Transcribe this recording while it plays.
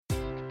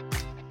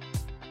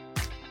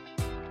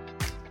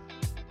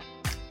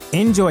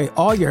Enjoy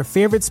all your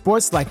favorite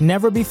sports like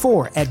never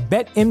before at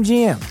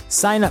BetMGM.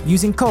 Sign up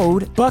using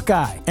code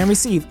Buckeye and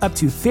receive up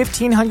to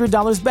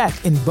 $1,500 back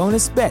in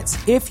bonus bets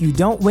if you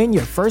don't win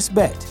your first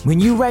bet. When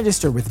you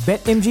register with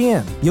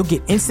BetMGM, you'll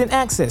get instant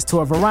access to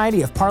a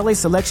variety of parlay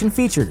selection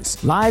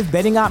features, live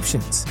betting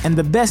options, and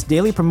the best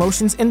daily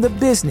promotions in the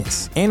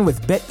business. And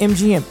with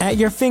BetMGM at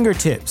your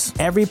fingertips,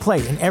 every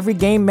play and every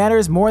game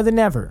matters more than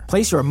ever.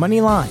 Place your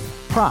money line,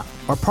 prop,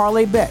 or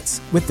parlay bets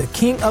with the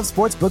king of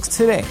sportsbooks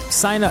today.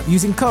 Sign up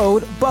using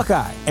code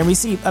Buckeye and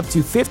receive up to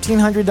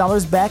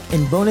 $1,500 back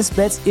in bonus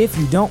bets if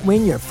you don't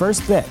win your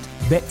first bet.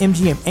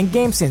 BetMGM and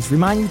GameSense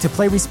remind you to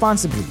play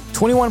responsibly.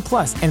 21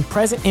 plus and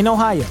present in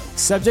Ohio,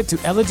 subject to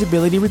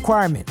eligibility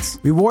requirements.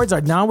 Rewards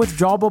are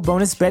non-withdrawable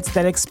bonus bets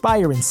that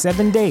expire in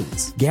 7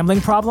 days. Gambling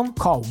problem?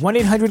 Call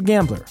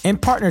 1-800-GAMBLER. In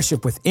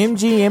partnership with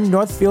MGM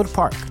Northfield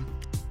Park.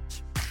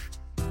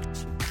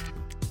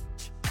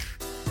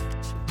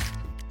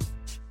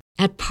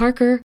 At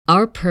Parker,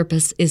 our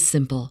purpose is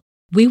simple.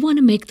 We want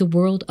to make the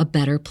world a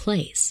better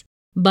place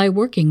by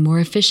working more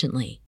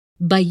efficiently,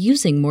 by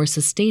using more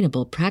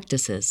sustainable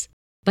practices,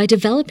 by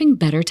developing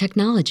better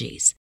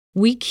technologies.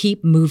 We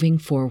keep moving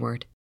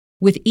forward.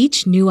 With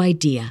each new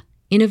idea,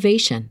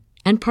 innovation,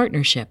 and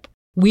partnership,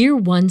 we're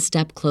one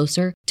step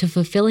closer to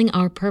fulfilling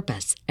our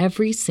purpose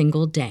every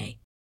single day.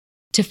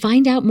 To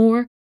find out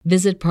more,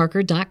 visit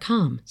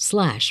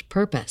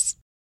parker.com/purpose.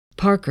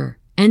 Parker,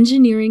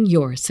 engineering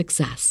your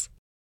success.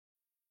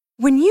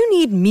 When you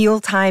need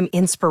mealtime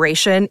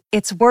inspiration,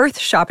 it's worth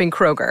shopping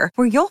Kroger,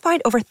 where you'll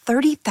find over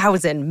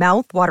 30,000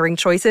 mouth-watering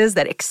choices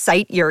that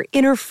excite your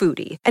inner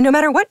foodie. And no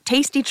matter what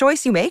tasty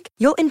choice you make,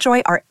 you'll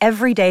enjoy our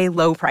everyday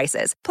low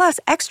prices, plus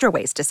extra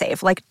ways to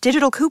save, like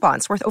digital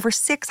coupons worth over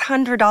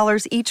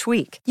 $600 each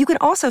week. You can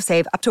also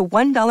save up to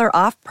 $1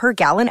 off per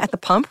gallon at the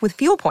pump with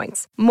fuel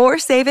points. More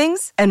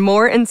savings and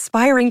more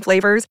inspiring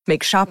flavors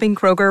make shopping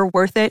Kroger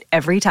worth it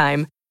every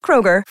time.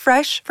 Kroger,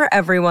 fresh for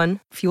everyone.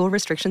 Fuel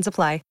restrictions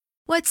apply.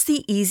 What's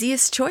the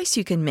easiest choice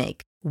you can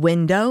make?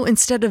 Window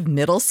instead of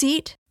middle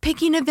seat?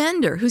 Picking a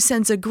vendor who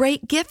sends a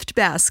great gift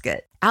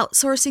basket?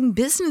 Outsourcing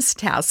business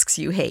tasks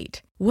you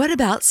hate? What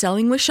about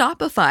selling with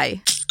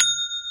Shopify?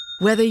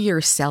 Whether you're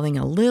selling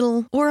a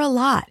little or a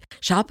lot,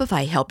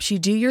 Shopify helps you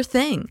do your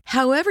thing,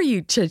 however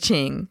you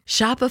cha-ching.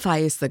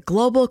 Shopify is the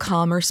global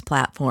commerce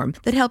platform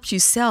that helps you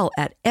sell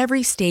at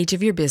every stage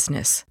of your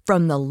business.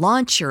 From the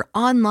launch your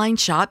online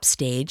shop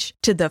stage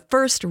to the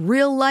first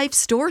real-life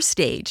store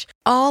stage,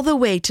 all the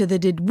way to the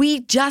did we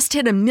just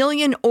hit 1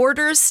 million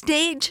orders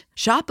stage.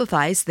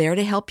 Shopify's there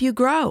to help you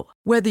grow.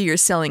 Whether you're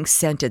selling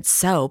scented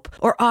soap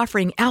or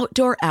offering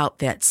outdoor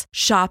outfits,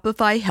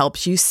 Shopify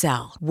helps you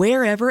sell.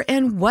 Wherever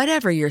and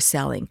whatever you're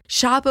selling,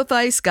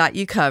 Shopify's got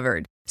you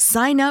covered.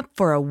 Sign up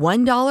for a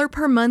 $1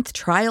 per month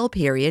trial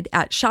period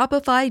at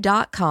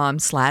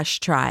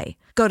shopify.com/try.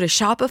 Go to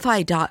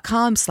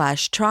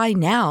shopify.com/try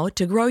now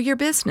to grow your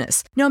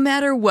business, no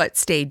matter what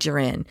stage you're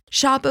in.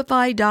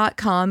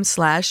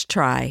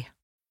 Shopify.com/try.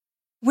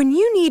 When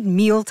you need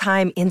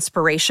mealtime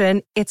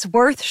inspiration, it's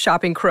worth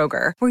shopping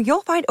Kroger, where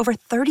you'll find over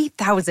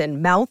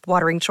 30,000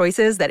 mouth-watering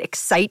choices that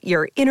excite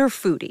your inner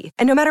foodie.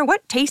 And no matter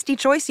what tasty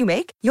choice you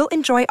make, you'll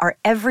enjoy our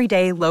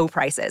everyday low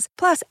prices,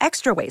 plus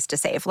extra ways to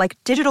save, like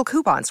digital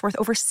coupons worth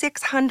over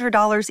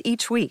 $600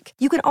 each week.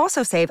 You can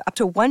also save up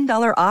to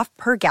 $1 off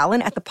per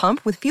gallon at the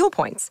pump with fuel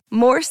points.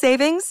 More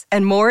savings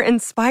and more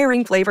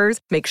inspiring flavors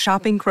make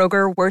shopping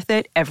Kroger worth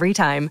it every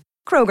time.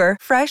 Kroger,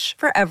 fresh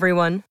for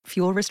everyone.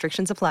 Fuel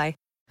restrictions apply.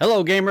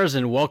 Hello, gamers,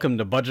 and welcome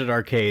to Budget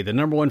Arcade, the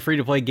 #1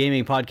 free-to-play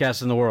gaming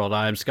podcast in the world.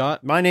 I'm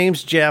Scott. My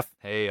name's Jeff.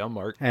 Hey, I'm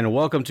Mark. And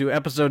welcome to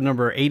episode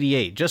number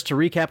 88. Just to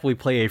recap, we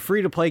play a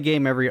free-to-play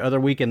game every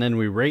other week, and then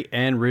we rate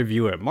and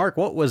review it. Mark,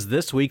 what was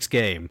this week's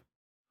game?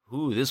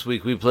 This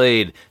week we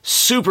played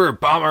Super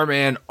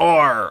Bomberman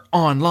R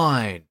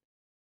Online.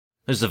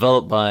 It's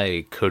developed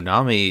by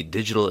Konami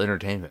Digital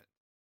Entertainment,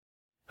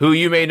 who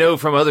you may know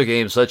from other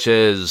games such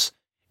as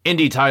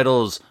indie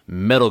titles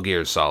Metal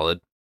Gear Solid,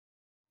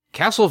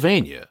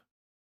 Castlevania,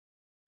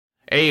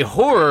 a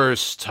horror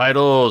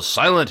title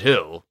Silent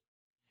Hill,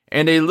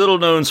 and a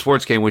little-known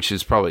sports game, which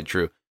is probably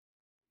true,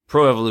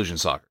 Pro Evolution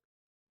Soccer.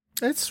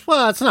 It's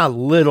not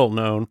little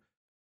known.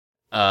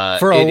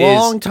 For a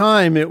long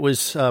time, it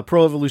was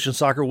Pro Evolution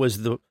Soccer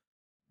was the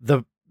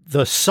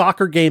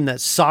soccer game that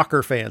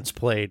soccer fans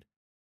played,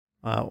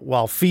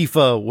 while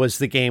FIFA was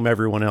the game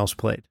everyone else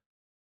played.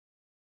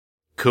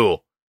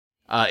 Cool.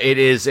 It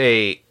is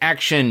a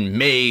action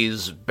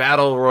maze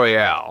battle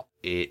royale.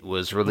 It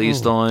was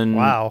released on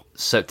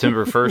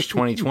September 1st,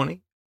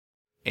 2020.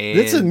 And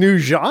it's a new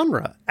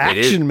genre.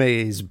 Action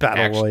maze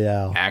battle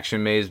royale.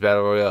 Action maze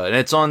battle royale. And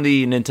it's on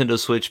the Nintendo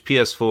Switch,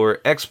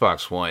 PS4,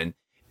 Xbox One,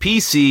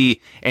 PC,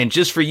 and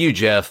just for you,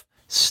 Jeff,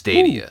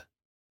 Stadia.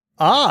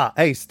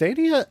 Hey,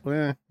 Stadia?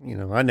 Well,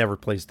 I never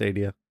play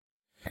Stadia.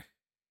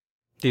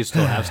 Do you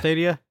still have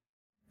Stadia?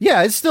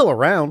 Yeah, it's still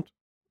around.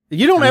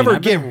 You don't ever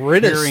get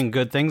rid of hearing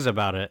good things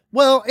about it.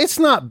 Well, it's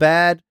not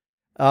bad.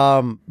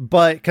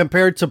 But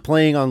compared to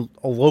playing on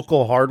a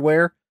local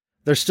hardware,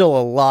 there's still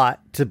a lot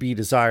to be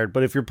desired.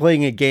 But if you're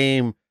playing a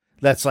game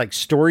that's like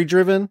story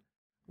driven,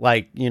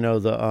 like, you know,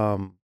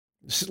 the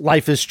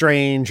Life is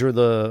Strange or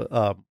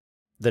the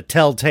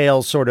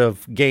Telltale sort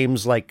of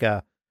games like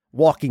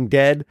Walking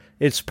Dead,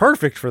 it's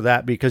perfect for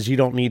that because you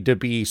don't need to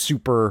be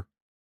super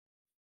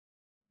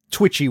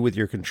twitchy with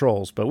your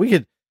controls. But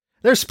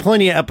there's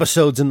plenty of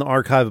episodes in the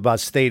archive about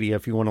Stadia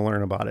if you want to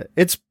learn about it.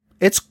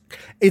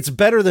 It's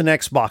better than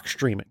Xbox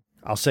streaming.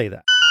 I'll say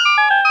that.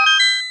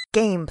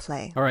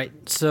 Gameplay. All right,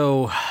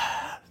 so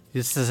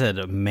this is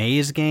a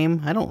maze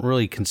game. I don't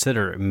really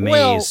consider it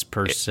maze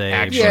per se.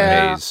 Action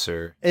maze,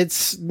 sir.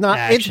 It's not.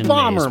 Action it's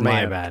Bomberman. Maze,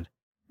 my bad.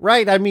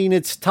 Right? I mean,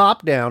 it's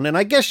top down, and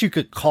I guess you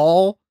could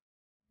call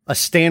a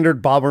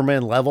standard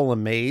Bomberman level a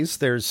maze.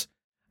 There's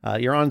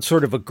you're on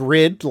sort of a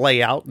grid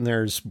layout, and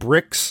there's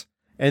bricks,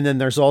 and then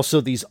there's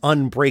also these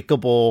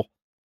unbreakable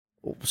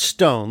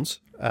stones.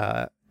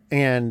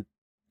 And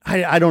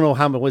I don't know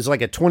how it was,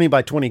 like a 20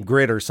 by 20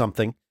 grid or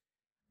something.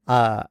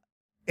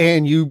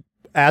 And you,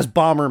 as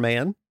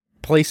Bomberman,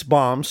 place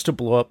bombs to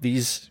blow up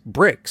these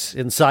bricks.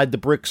 Inside the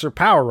bricks are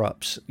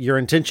power-ups. Your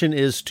intention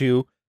is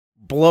to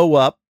blow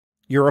up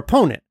your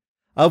opponent,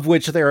 of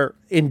which there,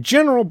 in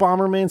general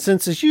Bomberman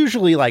sense, is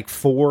usually like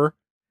 4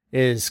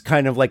 is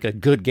kind of like a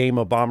good game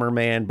of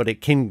Bomberman, but it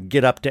can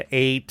get up to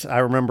 8. I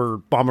remember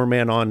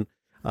Bomberman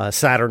on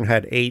Saturn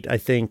had 8, I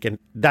think, and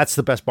that's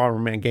the best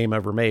Bomberman game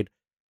ever made.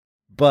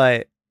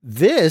 But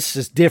this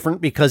is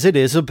different because it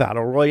is a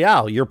battle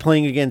royale. You're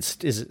playing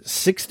against, is it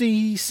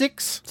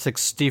 66?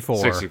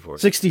 64.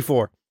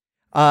 64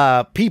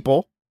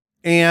 people.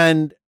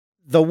 And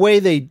the way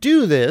they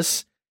do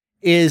this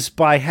is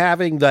by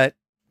having that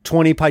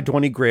 20 by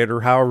 20 grid,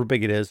 or however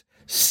big it is,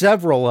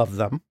 several of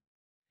them.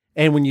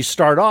 And when you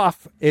start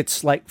off,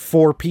 it's like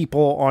 4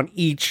 people on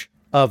each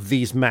of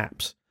these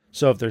maps.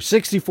 So if there's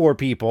 64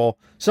 people,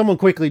 someone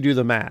quickly do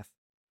the math.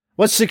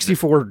 What's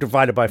 64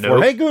 divided by 4?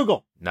 Nope. Hey,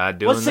 Google. Not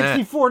doing What's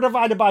 64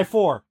 divided by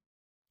 4?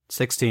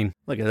 16.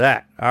 Look at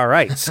that. All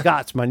right.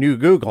 Scott's my new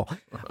Google.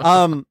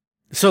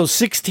 So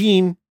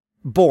 16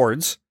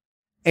 boards,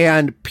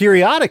 and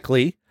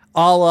periodically,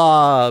 a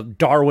la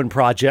Darwin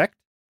Project,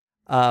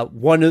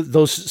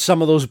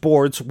 some of those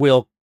boards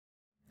will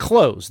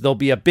close. There'll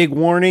be a big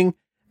warning,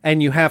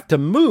 and you have to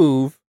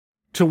move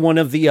to one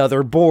of the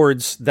other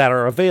boards that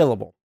are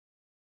available.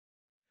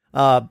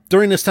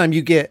 During this time,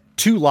 you get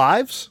 2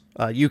 lives.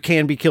 You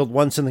can be killed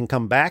once and then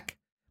come back,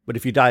 but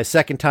if you die a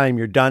second time,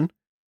 you're done.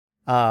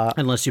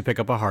 Unless you pick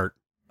up a heart.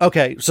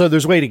 Okay, so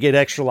there's a way to get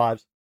extra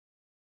lives.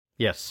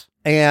 Yes.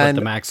 And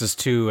but the max is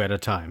 2 at a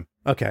time.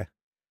 Okay.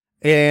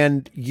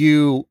 And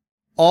you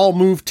all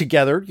move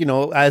together, you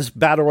know, as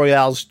battle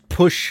royales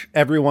push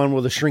everyone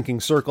with a shrinking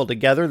circle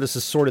together. This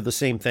is sort of the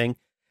same thing.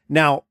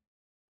 Now,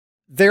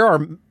 there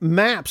are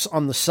maps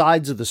on the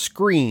sides of the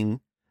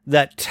screen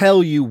that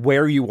tell you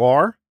where you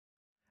are.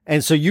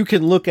 And so you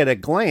can look at a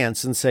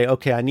glance and say,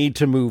 okay, I need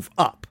to move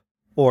up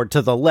or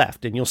to the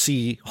left. And you'll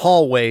see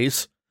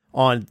hallways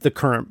on the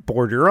current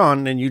board you're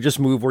on, and you just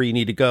move where you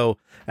need to go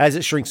as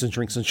it shrinks and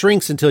shrinks and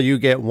shrinks until you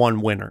get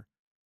one winner.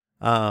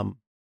 And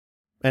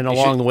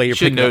along the way, you're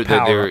picking up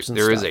power-ups and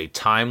there is a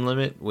time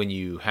limit when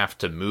you have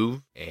to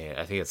move, and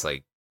I think it's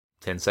like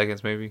 10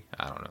 seconds maybe.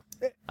 I don't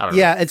know.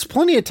 Yeah, it's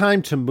plenty of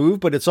time to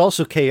move, but it's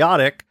also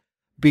chaotic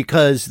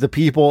because the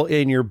people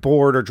in your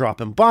board are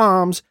dropping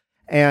bombs.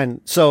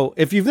 And so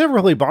if you've never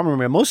played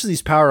Bomberman, most of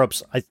these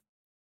power-ups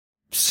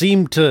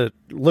seem to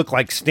look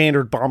like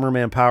standard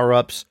Bomberman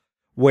power-ups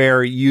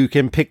where you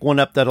can pick one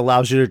up that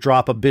allows you to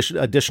drop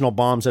additional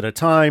bombs at a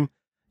time.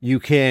 You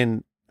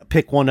can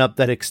pick one up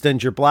that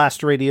extends your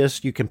blast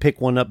radius. You can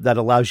pick one up that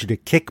allows you to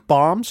kick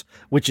bombs,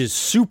 which is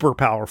super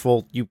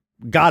powerful. You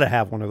got to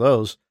have one of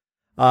those.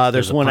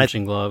 There's one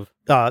punching glove.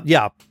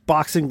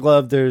 Boxing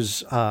glove.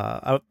 There's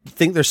I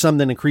think there's some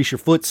that increase your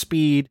foot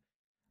speed.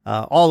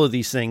 All of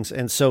these things.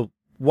 And so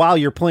while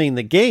you're playing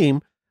the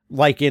game,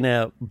 like in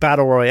a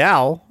battle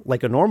royale,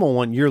 like a normal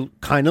one, you're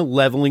kind of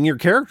leveling your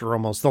character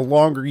almost. The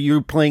longer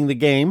you're playing the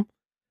game,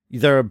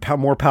 the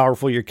more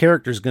powerful your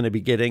character is going to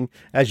be getting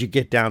as you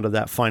get down to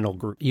that final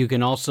group. You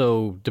can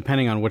also,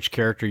 depending on which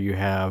character you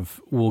have,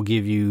 will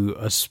give you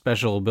a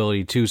special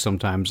ability too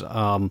sometimes.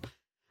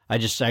 I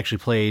just actually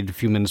played a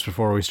few minutes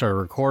before we started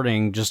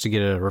recording just to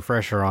get a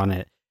refresher on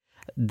it.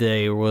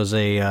 There was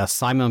a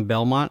Simon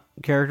Belmont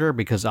character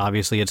because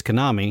obviously it's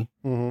Konami.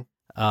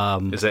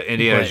 Mm-hmm. Is that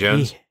Indiana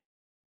Jones?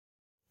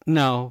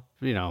 No,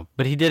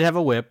 but he did have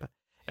a whip.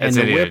 And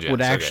the whip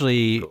would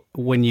actually,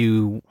 when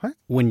you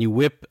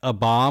whip a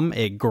bomb,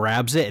 it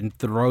grabs it and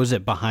throws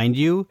it behind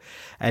you.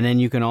 And then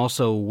you can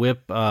also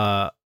whip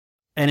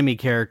enemy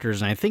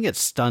characters, and I think it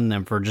stunned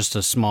them for just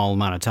a small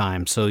amount of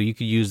time. So you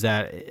could use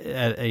that,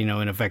 in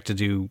effect to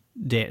do,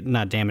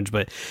 not damage,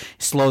 but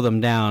slow them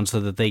down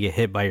so that they get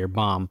hit by your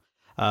bomb.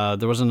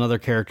 There was another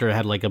character that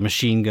had like a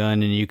machine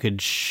gun, and you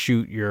could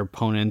shoot your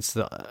opponents,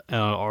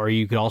 or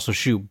you could also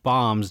shoot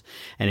bombs.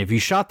 And if you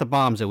shot the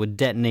bombs, it would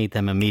detonate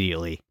them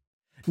immediately.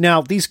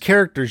 Now, these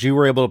characters, you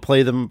were able to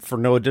play them for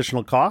no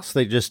additional cost?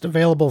 They just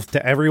available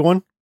to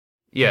everyone?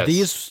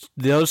 Yes.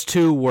 Those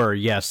two were,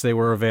 yes, they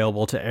were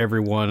available to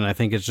everyone. I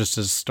think it's just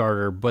as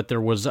starter, but there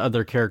was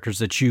other characters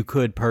that you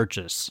could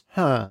purchase.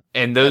 Huh.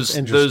 And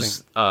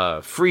those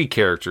free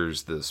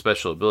characters, the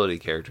special ability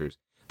characters,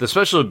 the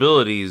special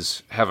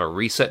abilities have a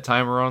reset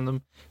timer on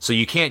them, so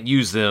you can't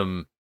use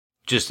them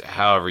just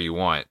however you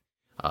want.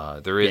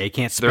 There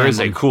is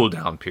a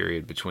cooldown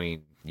period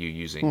between you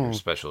using your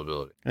special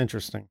ability.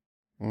 Interesting.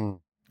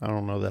 I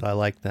don't know that I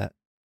like that.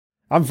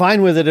 I'm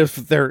fine with it if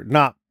they're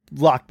not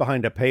locked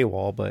behind a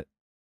paywall, but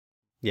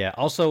yeah.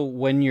 Also,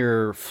 when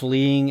you're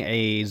fleeing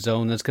a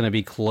zone that's going to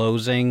be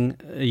closing,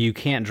 you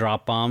can't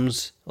drop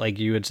bombs like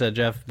you had said,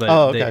 Jeff. But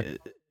okay.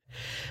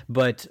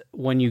 But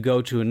when you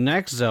go to a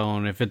next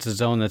zone, if it's a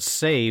zone that's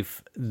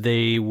safe,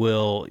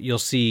 you'll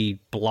see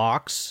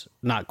blocks,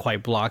 not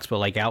quite blocks, but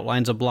like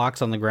outlines of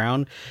blocks on the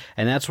ground,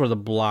 and that's where the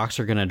blocks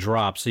are going to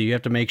drop. So you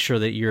have to make sure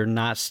that you're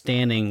not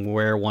standing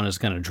where one is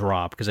going to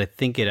drop, because I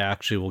think it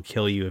actually will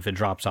kill you if it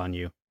drops on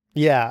you.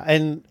 Yeah,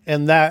 and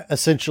that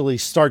essentially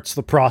starts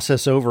the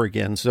process over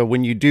again. So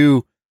when you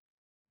do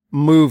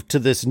move to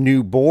this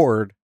new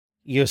board,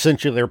 you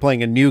essentially are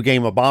playing a new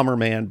game of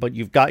Bomberman, but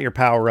you've got your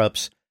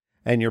power-ups,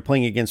 and you're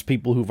playing against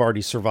people who've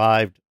already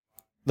survived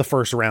the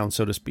first round,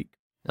 so to speak.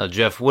 Now,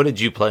 Jeff, what did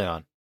you play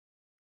on?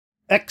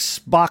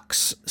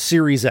 Xbox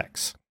Series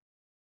X.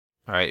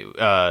 All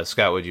right,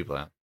 Scott, what did you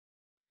play on?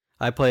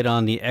 I played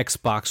on the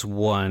Xbox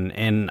One,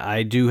 and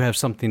I do have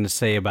something to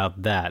say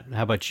about that.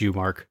 How about you,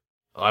 Mark?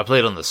 Oh, I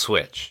played on the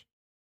Switch.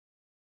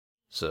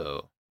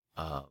 So,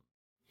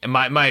 and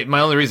my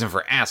only reason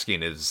for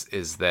asking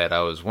is that I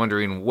was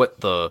wondering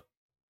what the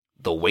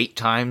wait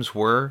times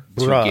were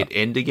to get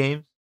into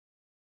games.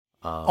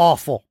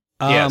 Awful.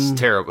 Yes,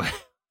 terrible.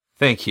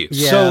 Thank you.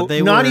 Yeah, so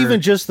not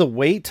even just the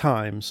wait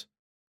times.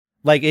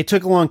 Like, it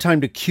took a long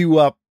time to queue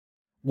up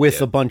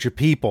with a bunch of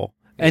people.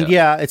 And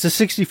it's a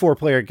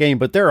 64-player game,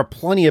 but there are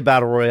plenty of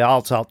battle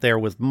royales out there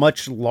with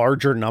much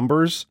larger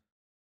numbers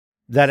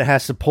that it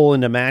has to pull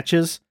into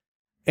matches.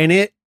 And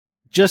it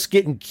just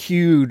getting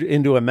queued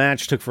into a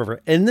match took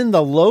forever. And then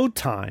the load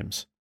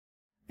times.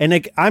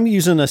 And I'm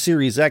using a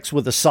Series X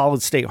with a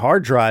solid state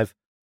hard drive.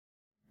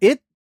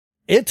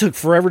 It took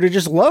forever to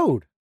just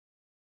load.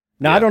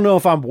 Now, I don't know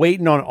if I'm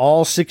waiting on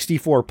all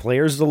 64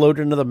 players to load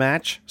into the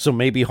match, so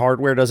maybe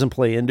hardware doesn't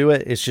play into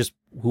it. It's just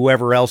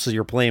whoever else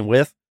you're playing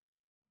with.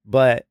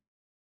 But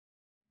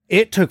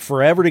it took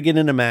forever to get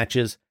into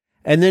matches.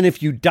 And then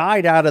if you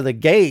died out of the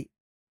gate,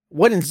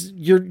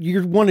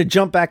 you want to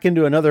jump back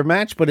into another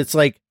match, but it's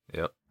like,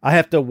 I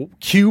have to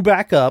queue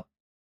back up,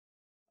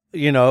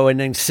 and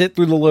then sit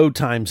through the load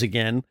times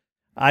again.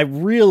 I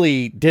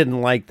really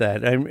didn't like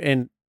that.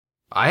 And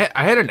I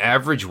had an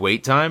average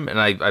wait time, and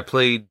I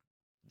played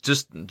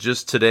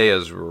just today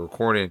as we're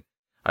recording.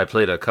 I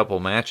played a couple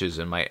matches,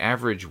 and my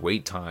average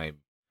wait time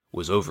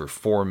was over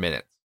 4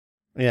 minutes.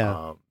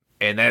 Yeah,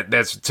 and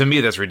that's to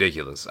me that's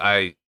ridiculous.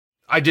 I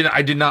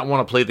did not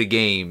want to play the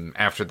game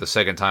after the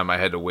second time I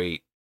had to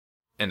wait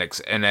in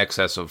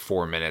excess of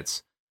 4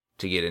 minutes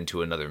to get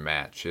into another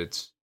match.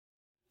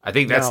 I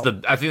think that's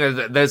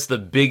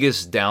the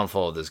biggest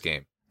downfall of this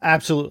game.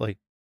 Absolutely.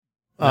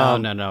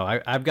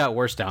 No. I've got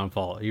worse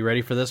downfall. Are you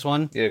ready for this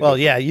one? Yeah, well,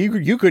 yeah,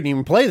 you couldn't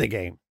even play the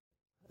game.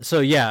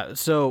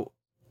 So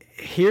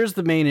here's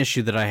the main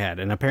issue that I had,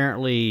 and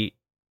apparently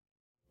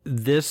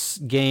this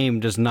game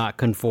does not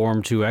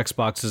conform to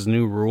Xbox's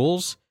new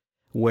rules,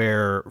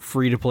 where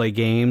free-to-play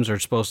games are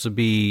supposed to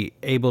be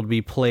able to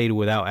be played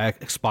without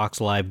Xbox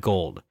Live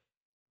Gold.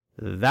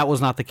 That was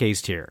not the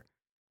case here.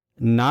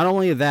 Not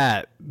only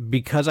that,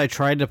 because I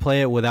tried to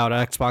play it without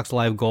Xbox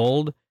Live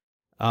Gold,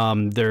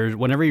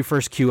 whenever you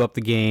first queue up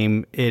the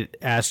game, it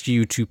asks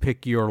you to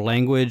pick your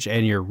language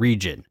and your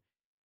region.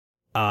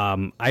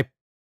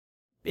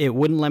 It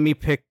wouldn't let me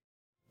pick.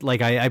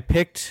 Like, I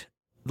picked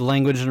the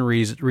language and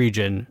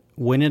region,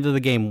 went into the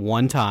game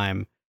one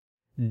time,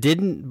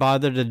 didn't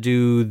bother to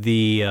do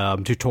the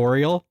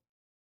tutorial,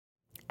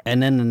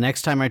 and then the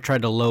next time I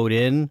tried to load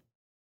in,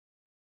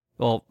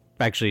 well,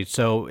 actually,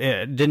 so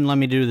it didn't let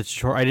me do the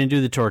tutorial. I didn't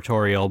do the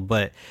tutorial,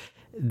 but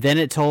then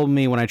it told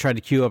me when I tried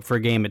to queue up for a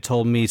game, it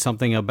told me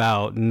something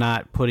about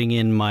not putting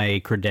in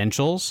my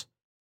credentials.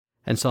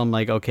 And so I'm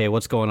like, okay,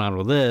 what's going on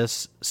with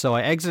this? So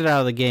I exited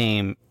out of the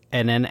game,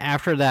 and then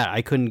after that,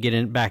 I couldn't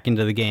get back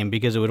into the game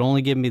because it would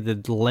only give me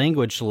the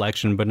language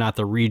selection, but not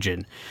the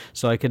region.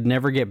 So I could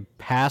never get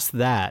past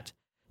that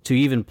to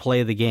even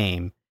play the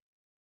game.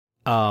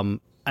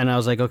 And I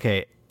was like,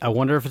 okay, I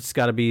wonder if it's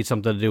got to be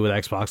something to do with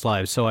Xbox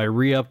Live. So I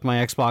re-upped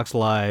my Xbox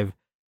Live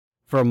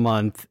for a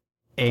month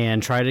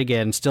and tried it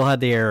again. Still had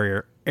the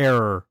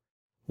error.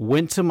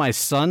 Went to my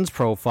son's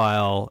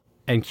profile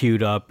and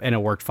queued up, and it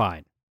worked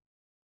fine.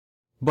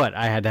 But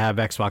I had to have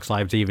Xbox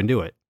Live to even do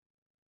it.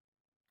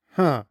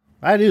 Huh.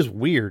 That is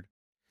weird.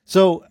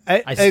 So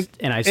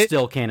I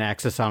still can't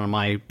access on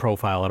my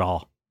profile at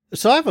all.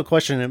 So I have a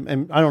question,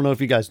 and I don't know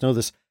if you guys know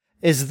this.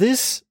 Is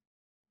this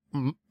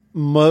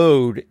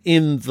mode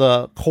in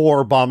the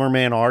core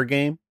Bomberman R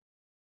game?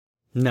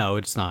 No,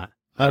 it's not.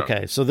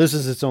 Okay, so this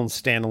is its own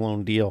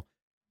standalone deal.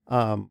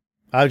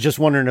 I was just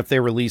wondering if they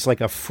released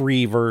like a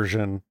free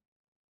version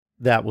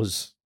that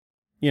was,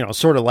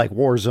 sort of like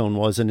Warzone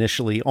was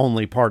initially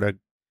only part of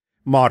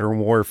Modern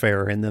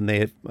Warfare, and then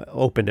they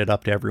opened it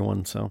up to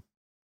everyone. So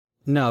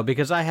no,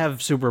 because I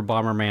have Super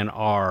Bomberman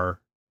R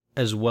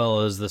as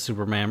well as the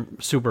Super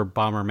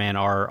Bomberman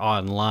R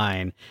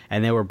Online,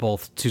 and they were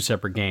both 2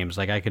 separate games.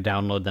 Like, I could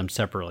download them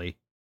separately.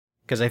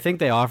 Because I think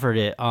they offered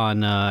it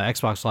on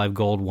Xbox Live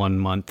Gold 1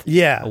 month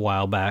a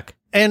while back.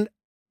 And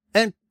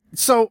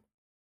so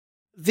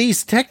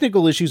these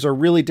technical issues are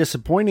really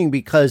disappointing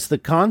because the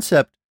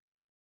concept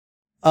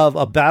of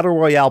a Battle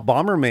Royale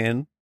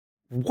Bomberman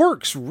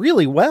works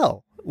really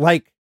well.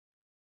 Like,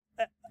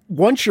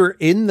 once you're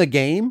in the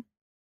game,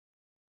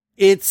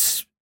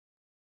 it's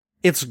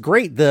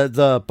great.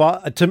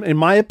 In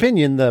my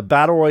opinion, the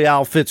Battle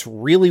Royale fits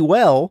really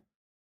well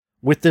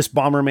with this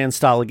Bomberman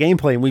style of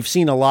gameplay. And we've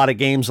seen a lot of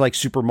games like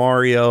Super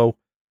Mario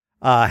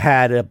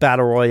had a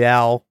Battle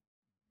Royale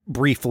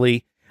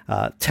briefly,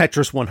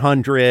 Tetris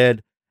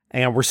 100,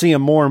 and we're seeing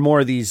more and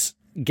more of these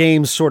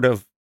games sort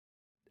of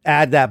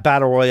add that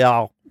Battle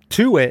Royale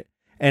to it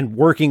and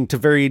working to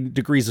varying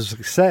degrees of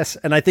success.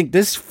 And I think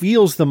this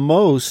feels the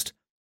most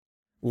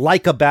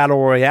like a Battle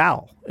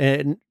Royale.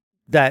 And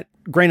that,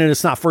 granted,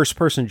 it's not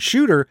first-person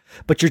shooter,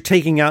 but you're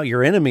taking out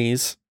your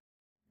enemies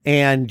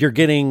and you're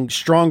getting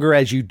stronger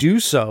as you do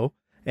so.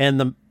 And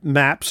the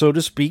map, so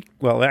to speak,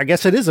 well, I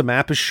guess it is a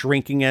map, is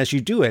shrinking as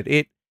you do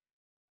it.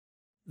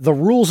 The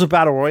rules of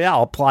Battle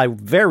Royale apply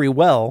very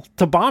well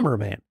to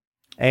Bomberman.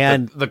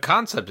 And the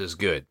concept is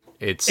good.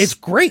 It's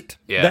great.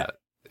 Yeah.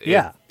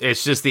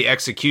 It's just the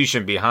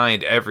execution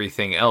behind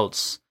everything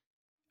else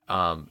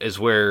is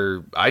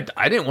where I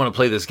didn't want to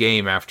play this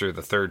game after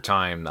the third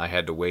time. I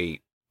had to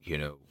wait,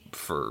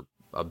 for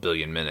a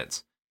billion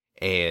minutes.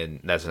 And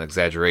that's an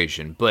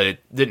exaggeration, but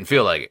it didn't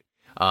feel like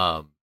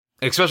it.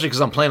 Especially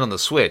because I'm playing on the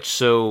Switch.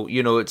 So,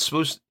 it's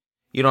supposed,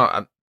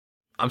 I'm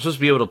supposed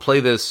to be able to play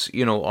this,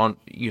 on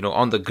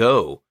the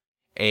go.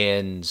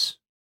 And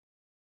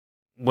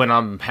when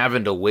I'm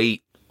having to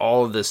wait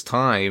all of this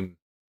time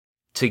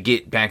to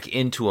get back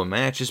into a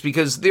match, it's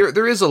because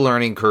there is a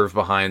learning curve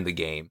behind the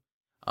game.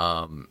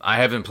 I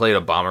haven't played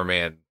a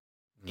Bomberman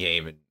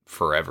game in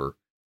forever.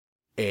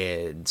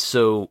 And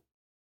so,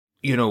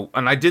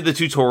 and I did the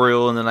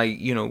tutorial, and then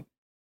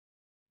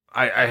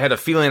I had a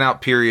feeling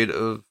out period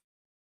of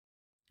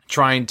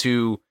trying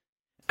to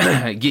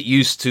get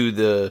used to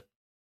the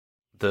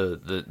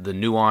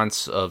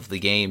nuance of the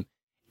game.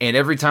 And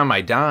every time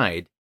I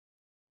died,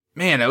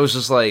 man, I was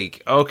just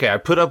like, okay, I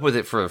put up with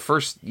it for the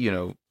first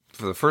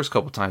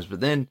couple times,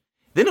 but then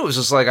it was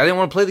just like I didn't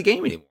want to play the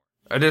game anymore.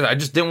 I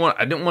just didn't want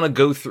to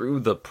go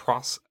through the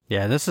process.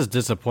 Yeah, this is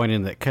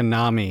disappointing that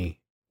Konami,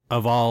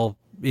 of all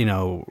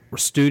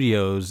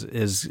studios,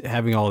 is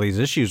having all these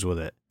issues with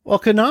it. Well,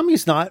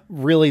 Konami's not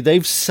really,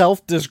 they've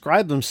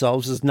self-described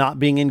themselves as not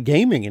being in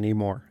gaming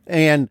anymore.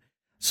 And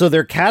so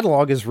their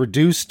catalog is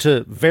reduced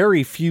to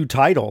very few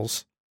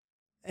titles.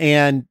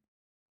 And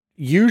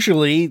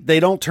usually they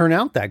don't turn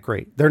out that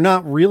great. They're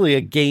not really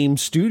a game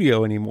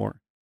studio anymore.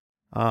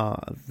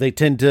 They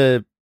tend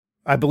to,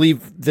 I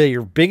believe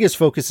their biggest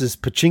focus is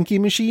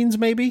pachinko machines,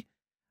 maybe.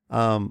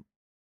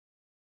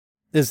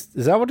 Is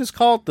that what it's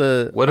called?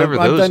 Whatever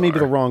those that may be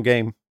the wrong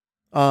game.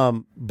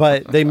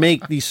 But they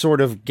make these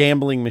sort of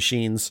gambling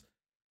machines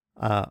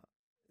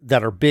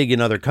that are big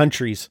in other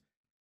countries.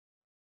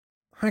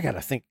 I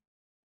gotta think.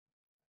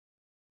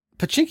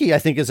 Pachinko, I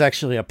think, is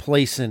actually a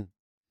place in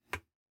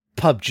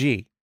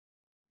PUBG.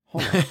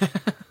 Hold on.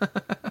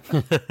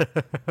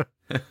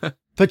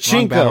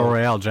 Pachinko. Battle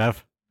Royale,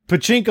 Jeff.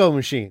 Pachinko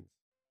machine.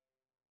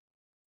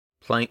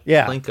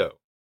 Plinko.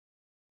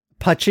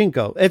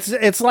 Pachinko.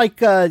 It's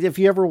like if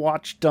you ever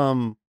watched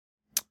well,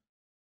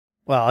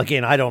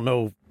 again, I don't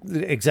know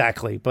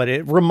exactly, but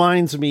it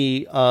reminds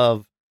me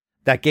of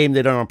that game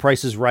they done on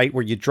Price is Right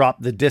where you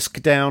drop the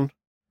disc down.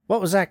 What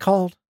was that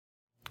called?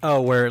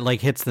 Oh, where it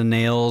like hits the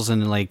nails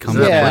and like comes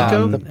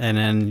down and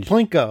then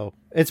Plinko.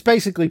 It's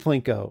basically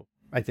Plinko,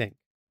 I think.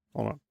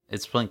 Hold on.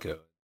 It's Plinko.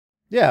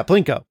 Yeah,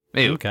 Plinko.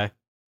 Maybe. Okay.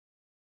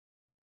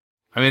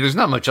 I mean, there's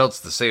not much else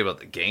to say about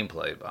the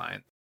gameplay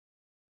behind.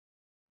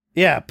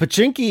 Yeah,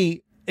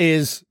 Pachinko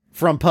is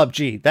from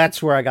PUBG.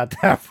 That's where I got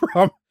that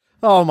from.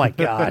 Oh my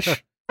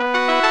gosh.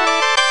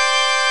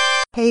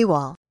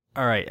 Paywall.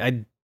 All right,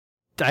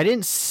 I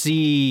didn't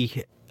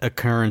see a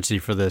currency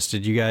for this.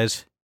 Did you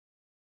guys?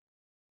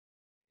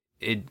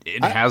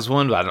 It has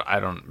one, but I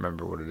don't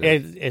remember what it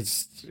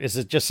is. Is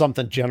it just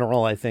something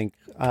general? I think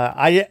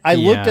I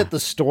looked at the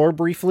store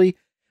briefly,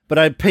 but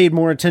I paid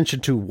more attention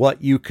to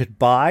what you could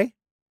buy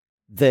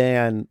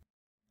than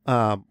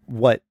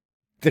what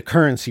the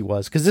currency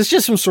was, because it's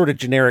just some sort of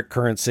generic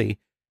currency.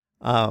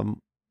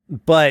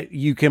 But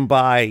you can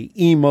buy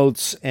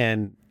emotes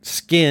and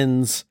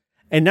skins,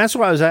 and that's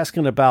what I was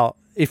asking about.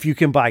 If you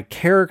can buy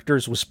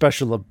characters with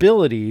special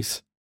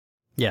abilities,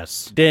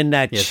 yes, then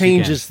that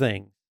changes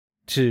things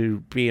to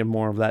being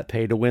more of that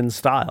pay to win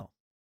style.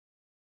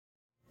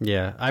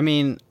 Yeah, I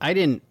mean, I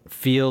didn't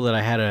feel that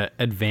I had an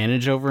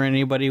advantage over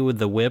anybody with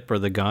the whip or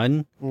the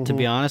gun, to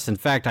be honest. In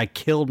fact, I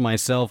killed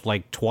myself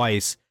like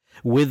twice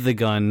with the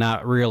gun,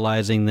 not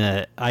realizing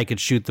that I could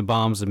shoot the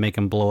bombs and make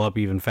them blow up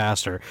even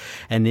faster.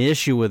 And the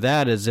issue with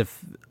that is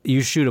if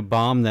you shoot a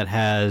bomb that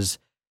has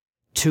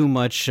too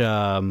much,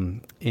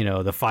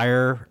 the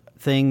fire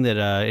thing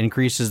that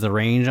increases the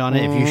range on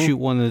it, if you shoot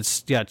one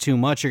that's got too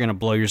much, you're going to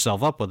blow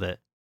yourself up with it.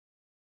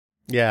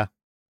 Yeah.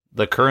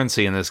 The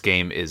currency in this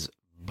game is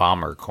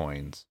bomber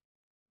coins.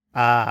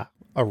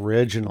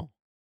 Original.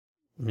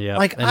 Yeah,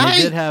 like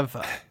they did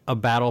have a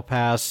battle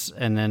pass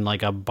and then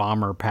like a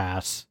bomber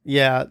pass.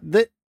 Yeah,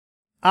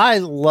 I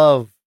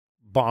love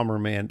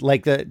Bomberman,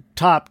 like the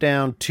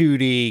top-down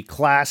 2D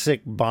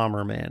classic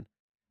Bomberman.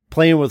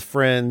 Playing with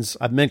friends.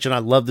 I've mentioned I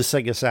love the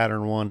Sega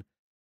Saturn one,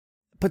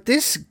 but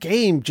this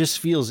game just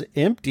feels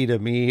empty to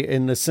me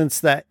in the sense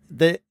that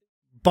the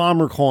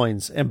bomber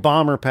coins and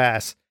bomber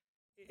pass,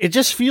 it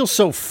just feels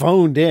so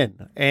phoned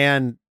in,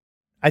 and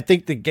I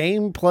think the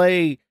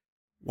gameplay,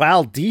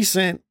 while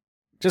decent,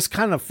 just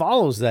kind of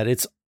follows that.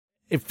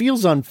 It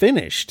feels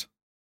unfinished.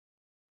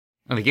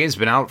 And the game's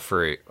been out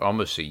for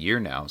almost a year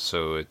now,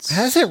 so it's...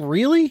 Has it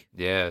really?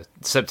 Yeah.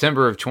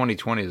 September of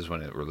 2020 is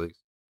when it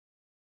released.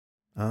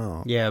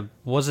 Oh. Yeah,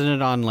 wasn't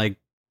it on, like...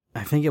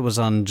 I think it was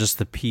on just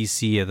the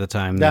PC at the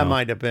time, That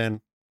might have been.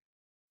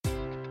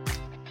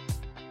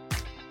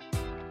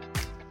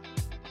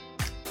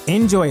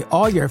 Enjoy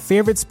all your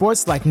favorite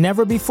sports like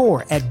never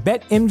before at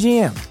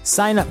BetMGM.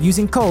 Sign up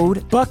using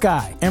code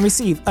Buckeye and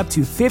receive up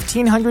to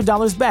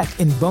 $1,500 back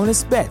in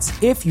bonus bets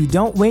if you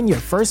don't win your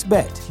first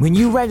bet. When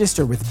you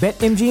register with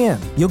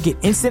BetMGM, you'll get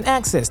instant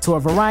access to a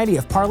variety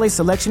of parlay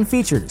selection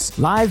features,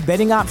 live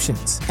betting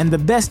options, and the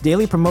best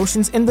daily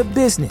promotions in the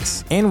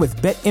business. And with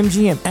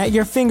BetMGM at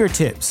your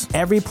fingertips,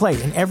 every play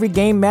and every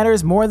game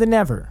matters more than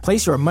ever.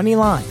 Place your money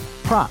line,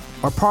 prop,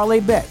 or parlay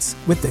bets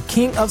with the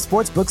king of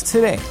sportsbooks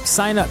today.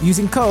 Sign up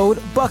using code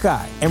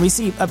Buckeye and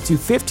receive up to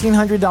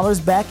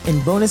 $1,500 back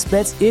in bonus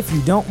bets if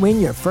you don't win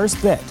your first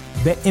bet.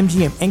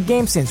 BetMGM and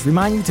GameSense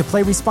remind you to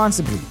play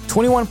responsibly.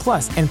 21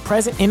 plus and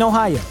present in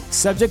Ohio,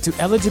 subject to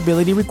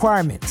eligibility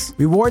requirements.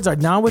 Rewards are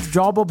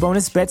non-withdrawable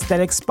bonus bets that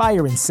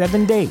expire in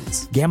 7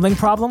 days. Gambling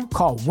problem?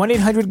 Call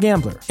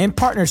 1-800-GAMBLER in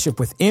partnership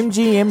with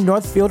MGM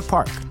Northfield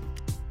Park.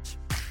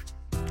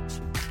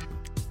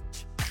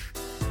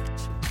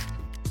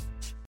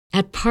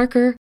 At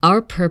Parker,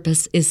 our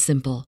purpose is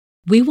simple.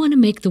 We want to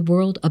make the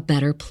world a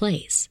better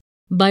place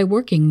by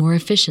working more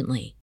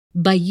efficiently,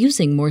 by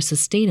using more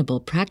sustainable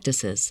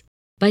practices,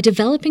 by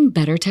developing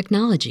better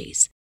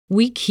technologies.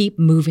 We keep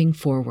moving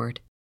forward.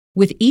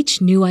 With each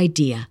new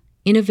idea,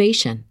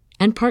 innovation,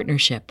 and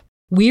partnership,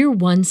 we're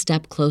one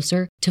step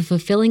closer to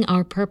fulfilling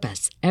our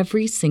purpose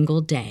every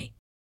single day.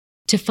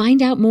 To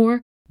find out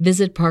more,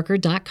 visit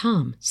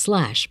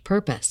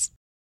parker.com/purpose.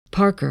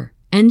 Parker,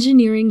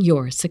 engineering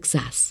your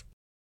success.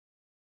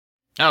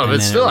 Oh,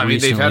 but still, I mean,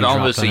 they've had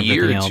almost a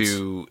year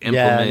to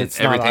implement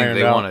everything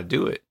they want to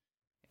do it.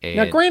 And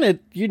now,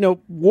 granted,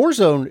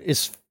 Warzone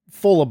is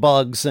full of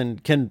bugs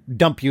and can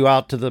dump you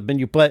out to the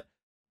menu, but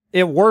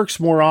it works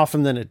more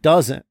often than it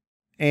doesn't.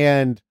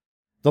 And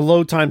the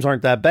load times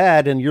aren't that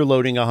bad, and you're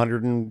loading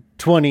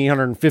 120,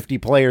 150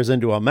 players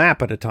into a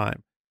map at a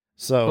time.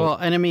 So, well,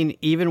 and I mean,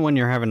 even when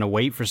you're having to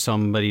wait for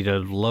somebody to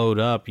load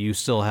up, you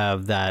still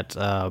have that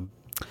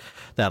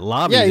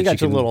lobby you that got you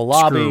can your little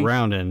lobby. Screw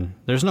around in.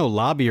 There's no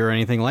lobby or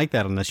anything like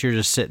that unless you're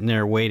just sitting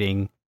there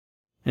waiting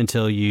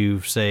until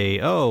you say,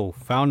 oh,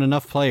 found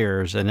enough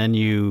players, and then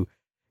you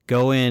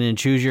go in and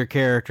choose your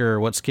character,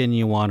 what skin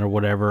you want or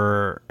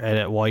whatever,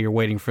 while you're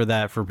waiting for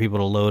people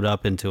to load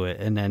up into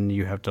it, and then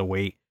you have to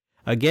wait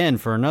again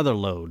for another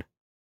load.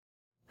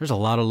 There's a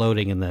lot of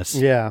loading in this.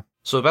 Yeah.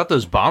 So about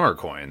those bomber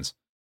coins.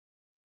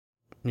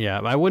 Yeah,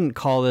 I wouldn't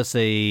call this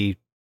a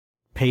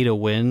pay to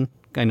win.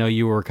 I know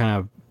you were kind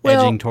of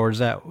edging towards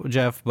that,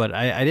 Jeff, but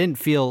I didn't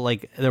feel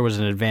like there was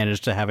an advantage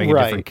to having a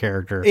different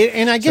character.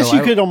 And I guess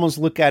you could almost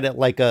look at it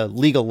like a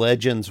League of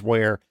Legends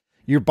where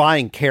you're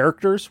buying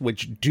characters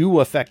which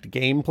do affect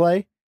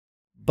gameplay,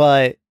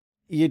 but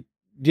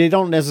they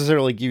don't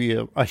necessarily give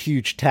you a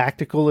huge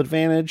tactical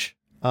advantage,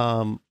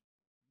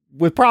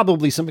 with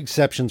probably some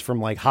exceptions from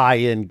like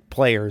high-end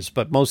players,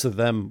 but most of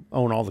them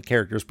own all the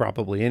characters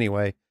probably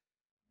anyway.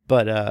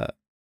 But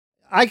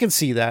I can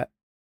see that.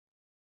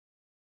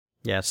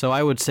 Yeah, so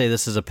I would say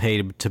this is a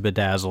pay to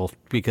bedazzle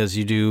because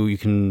you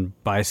can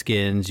buy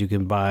skins, you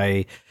can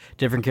buy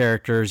different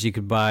characters, you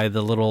could buy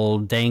the little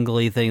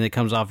dangly thing that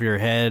comes off your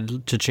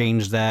head to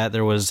change that.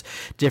 There was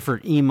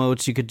different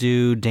emotes you could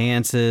do,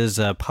 dances,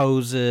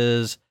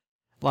 poses,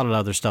 a lot of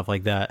other stuff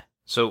like that.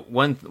 So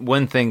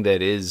one thing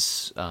that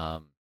is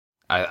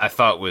I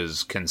thought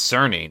was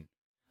concerning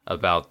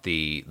about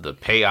the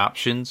pay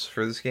options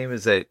for this game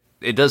is that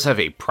it does have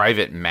a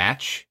private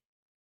match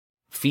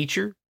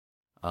feature.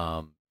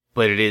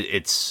 But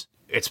it's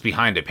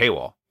behind a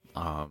paywall.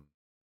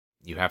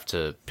 You have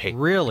to pay.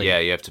 Really? Yeah,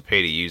 you have to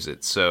pay to use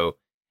it. So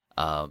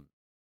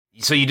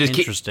you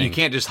just you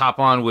can't just hop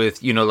on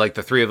with, like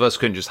the three of us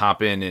couldn't just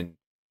hop in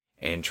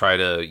and try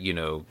to,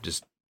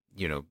 just,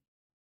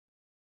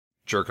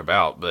 jerk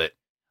about. But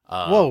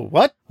whoa,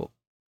 what?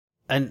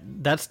 And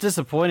that's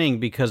disappointing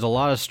because a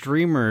lot of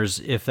streamers,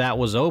 if that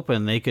was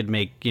open, they could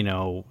make,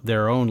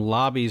 their own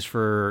lobbies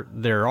for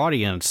their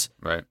audience.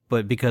 Right.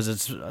 But because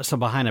it's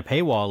behind a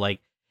paywall, like,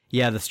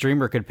 yeah, the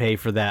streamer could pay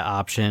for that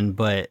option,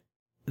 but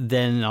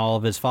then all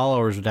of his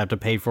followers would have to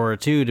pay for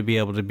it too to be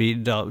able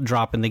to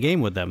drop in the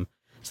game with them.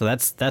 So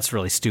that's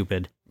really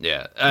stupid.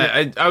 Yeah.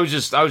 I was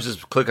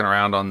just clicking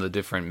around on the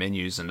different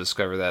menus and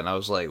discovered that, and I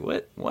was like,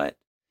 what?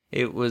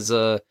 It was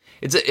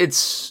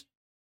it's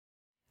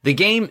the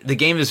game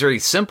is very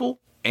simple,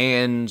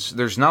 and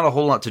there's not a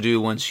whole lot to do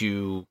once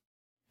you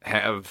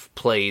have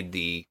played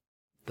the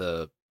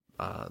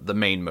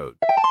main mode.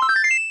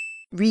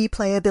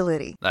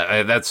 Replayability.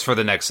 That's for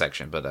the next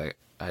section, but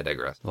I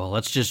digress. Well,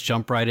 let's just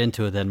jump right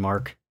into it then,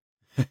 Mark.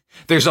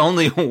 There's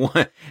only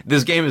one.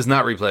 This game is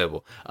not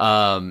replayable.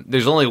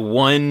 There's only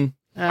one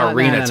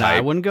arena type.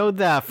 I wouldn't go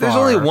that far. There's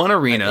only one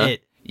arena.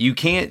 You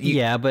can't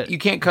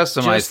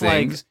customize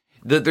things.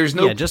 There's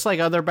no. Yeah, just like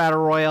other battle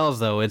royales,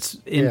 though, it's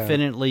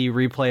infinitely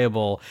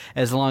replayable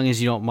as long as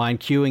you don't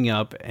mind queuing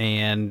up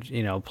and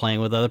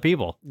playing with other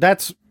people.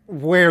 That's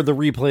where the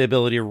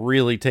replayability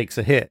really takes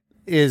a hit.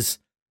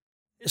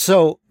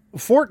 So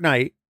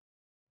Fortnite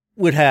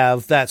would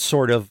have that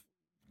sort of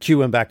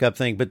queue and back up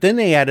thing, but then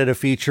they added a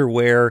feature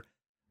where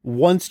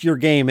once your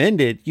game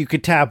ended, you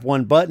could tap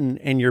one button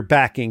and you're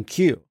back in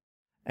queue.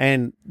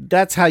 And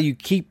that's how you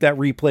keep that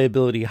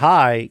replayability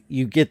high.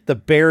 You get the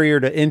barrier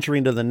to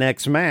entering to the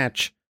next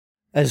match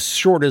as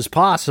short as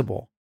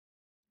possible.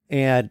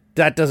 And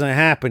that doesn't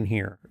happen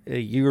here.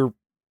 You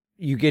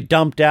get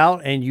dumped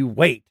out and you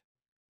wait.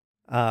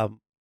 And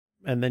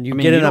then you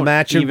get in a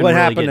match, and what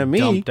happened to me?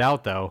 Dumped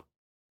out though.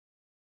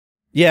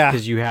 Yeah.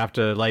 Because you have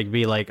to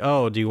be like,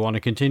 oh, do you want to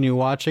continue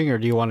watching or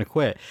do you want to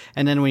quit?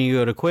 And then when you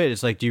go to quit,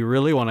 it's like, do you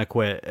really want to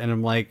quit? And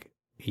I'm like,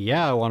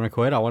 yeah, I want to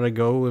quit. I want to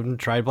go and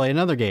try to play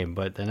another game.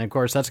 But then, of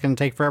course, that's going to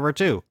take forever,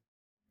 too.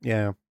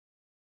 Yeah.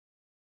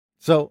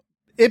 So,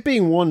 it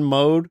being one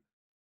mode,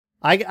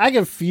 I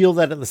can feel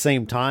that at the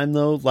same time,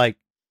 though. Like,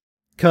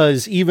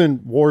 because even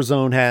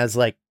Warzone has,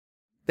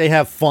 they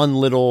have fun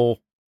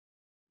little,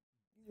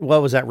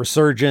 what was that,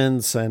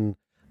 Resurgence, and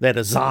they had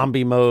a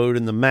zombie mode,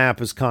 and the map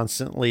is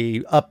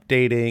constantly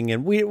updating.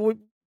 And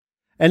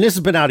and this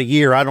has been out a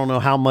year. I don't know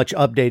how much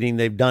updating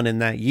they've done in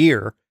that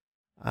year.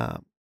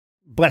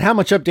 But how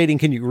much updating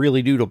can you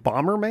really do to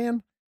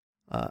Bomberman?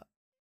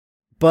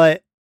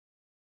 But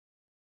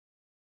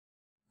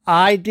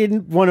I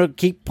didn't want to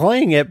keep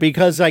playing it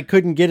because I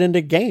couldn't get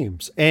into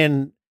games.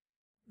 And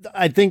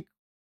I think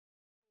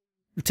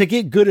to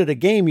get good at a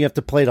game, you have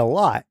to play it a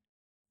lot.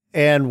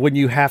 And when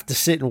you have to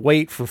sit and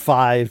wait for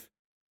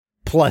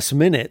 5+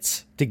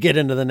 minutes to get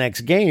into the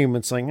next game,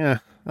 it's like,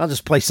 I'll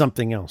just play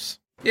something else.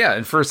 Yeah,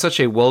 and for such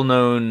a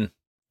well-known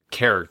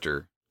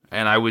character,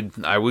 and I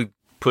would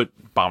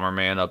put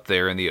Bomberman up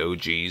there in the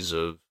OGs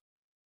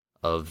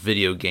of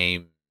video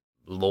game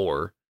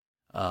lore.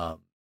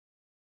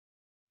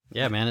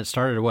 Yeah, man, it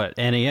started at what?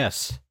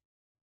 NES.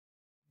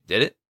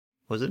 Did it?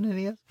 Was it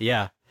NES?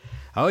 Yeah.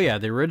 Oh, yeah,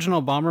 the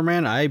original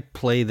Bomberman, I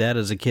played that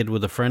as a kid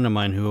with a friend of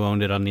mine who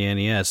owned it on the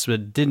NES, but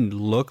it didn't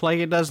look like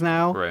it does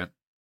now. Right.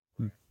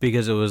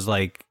 Because it was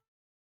NES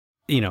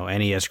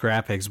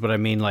graphics, but I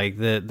mean,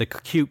 the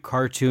cute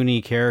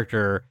cartoony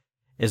character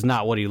is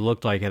not what he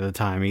looked like at the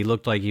time. He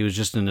looked like he was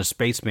just in a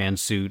spaceman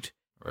suit.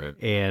 Right.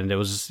 And it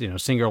was,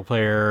 single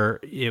player.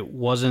 It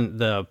wasn't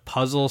the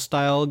puzzle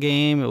style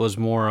game. It was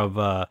more of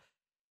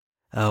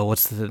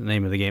what's the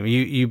name of the game?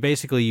 You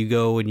basically, you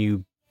go and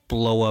you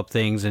blow up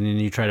things, and then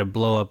you try to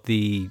blow up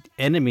the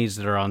enemies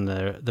that are on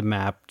the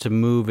map to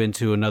move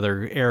into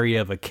another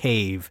area of a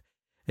cave.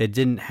 It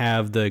didn't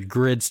have the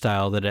grid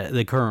style that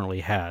it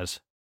currently has.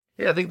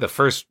 Yeah, I think the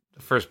first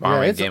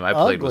Bomberman game I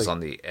played was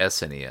on the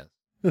SNES.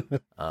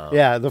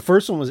 Yeah, the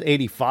first one was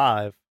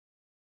 85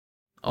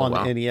 on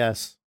the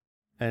NES.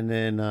 And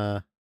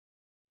then...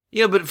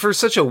 Yeah, but for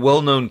such a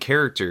well-known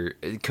character,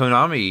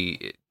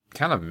 Konami,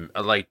 kind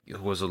of like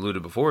was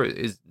alluded before,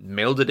 is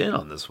mailed it in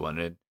on this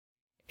one.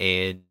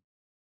 And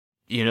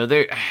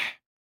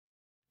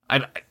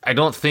I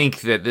don't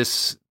think that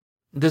this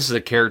is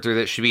a character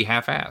that should be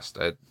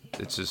half-assed.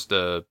 It's just,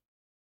 I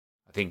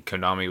think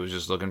Konami was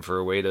just looking for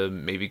a way to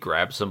maybe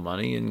grab some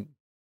money, and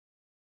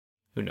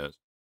who knows.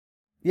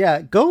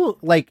 Yeah, go,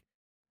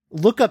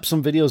 look up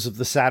some videos of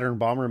the Saturn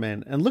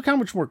Bomberman, and look how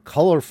much more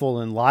colorful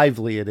and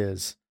lively it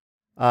is.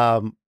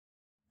 I'm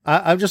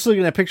just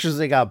looking at pictures.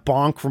 They got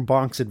Bonk from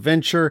Bonk's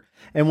Adventure,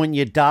 and when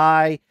you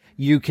die,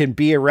 you can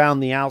be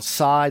around the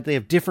outside. They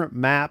have different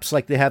maps,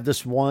 like they have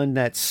this one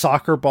that's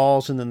soccer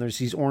balls, and then there's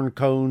these orange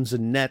cones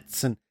and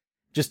nets, and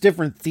just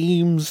different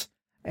themes,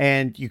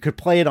 and you could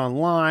play it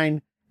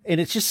online,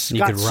 and it's just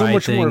got so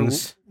much more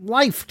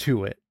life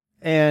to it.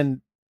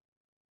 And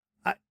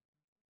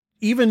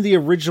even the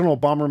original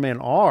Bomberman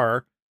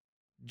R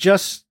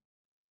just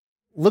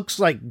looks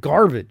like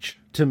garbage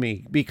to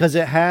me, because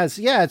it has,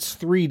 it's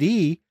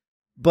 3D,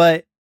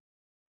 but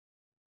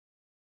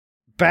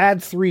bad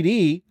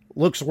 3D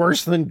looks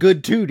worse than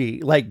good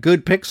 2D, like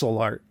good pixel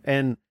art.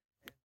 And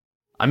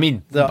I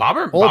mean,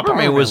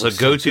 Bomberman was a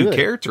go-to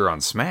character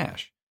on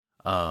Smash.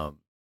 Bomberman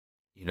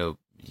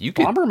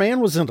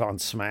wasn't on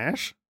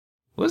Smash.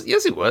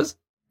 Yes, he was.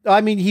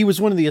 I mean, he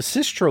was one of the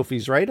assist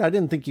trophies, right? I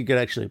didn't think you could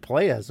actually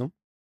play as him.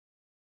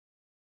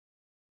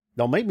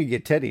 Don't make me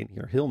get Teddy in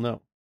here. He'll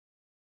know.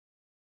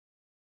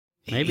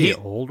 Maybe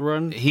old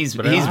run. He's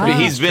been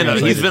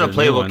a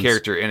playable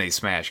character in a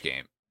Smash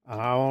game.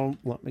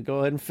 Let me go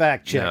ahead and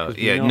fact check.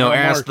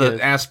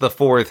 Ask the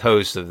fourth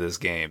host of this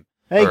game.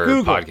 Hey,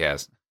 Google,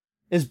 podcast.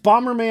 Is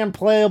Bomberman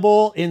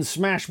playable in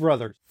Smash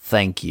Brothers?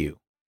 Thank you.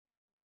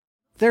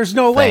 There's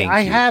no way.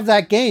 I have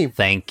that game.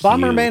 Thank you.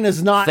 Bomberman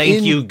is not.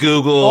 Thank you,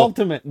 Google.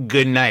 Ultimate.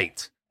 Good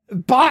night.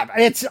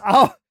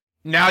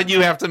 Now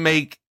you have to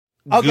make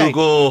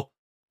Google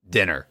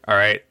dinner. All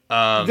right.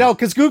 No,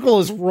 because Google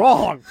is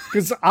wrong.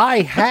 Because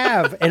I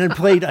have and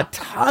played a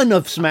ton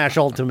of Smash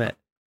Ultimate.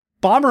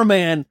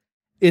 Bomberman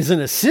is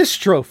an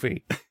assist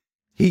trophy.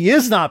 He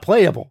is not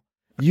playable.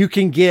 You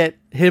can get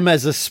him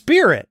as a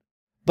spirit,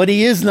 but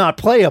he is not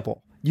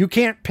playable. You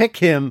can't pick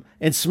him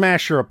and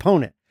smash your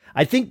opponent.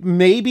 I think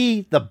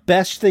maybe the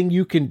best thing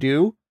you can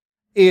do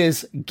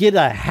is get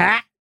a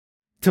hat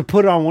to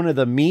put on one of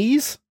the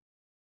Miis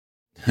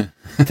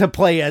to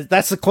play as.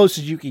 That's the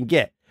closest you can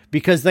get,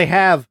 because they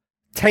have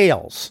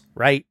Tails,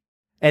 right?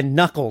 And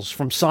Knuckles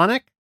from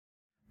Sonic,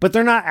 but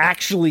they're not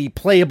actually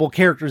playable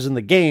characters in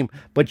the game,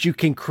 but you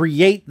can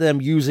create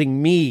them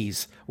using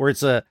Miis, where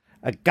it's a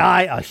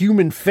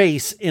human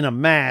face in a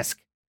mask.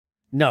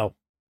 No,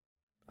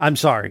 I'm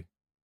sorry.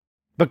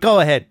 But go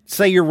ahead,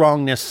 say your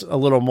wrongness a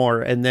little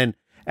more, and then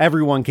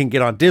everyone can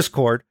get on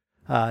Discord.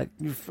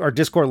 Our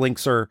Discord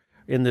links are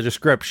in the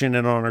description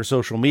and on our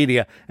social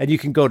media, and you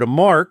can go to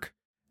Mark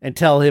and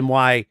tell him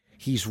why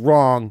he's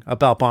wrong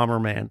about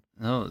Bomberman.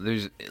 No,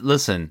 there's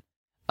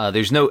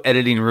no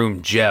editing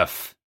room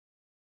Jeff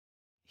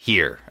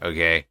here,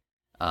 okay?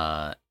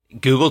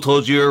 Google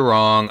told you you're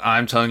wrong.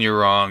 I'm telling you you're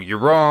wrong. You're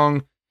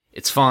wrong.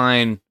 It's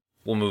fine.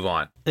 We'll move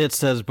on. It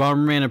says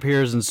Bomberman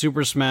appears in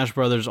Super Smash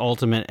Bros.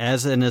 Ultimate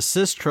as an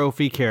assist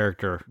trophy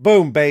character.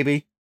 Boom,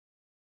 baby.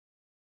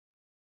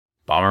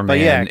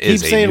 Bomberman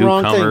is a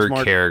newcomer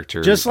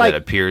character that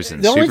appears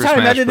in Super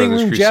Smash Bros.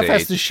 Crusade. Jeff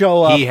has to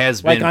show up. He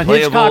has been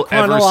playable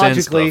ever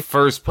since the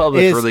first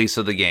public release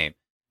of the game.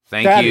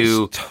 Thank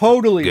you.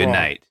 Totally Good wrong.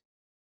 night.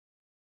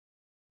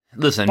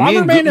 Listen, me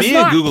and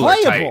Google are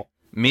tight.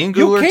 Me and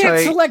Google are tight. You can't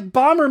select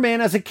Bomberman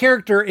as a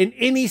character in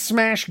any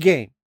Smash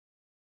game.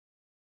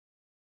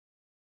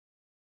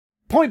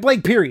 Point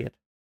blank period.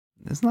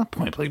 It's not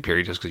point blank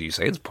period just because you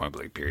say it's point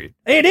blank period.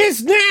 It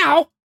is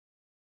now.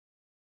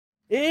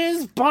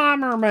 Is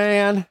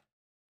Bomberman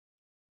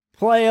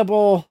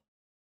playable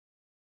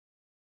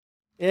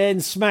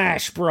in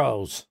Smash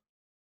Bros?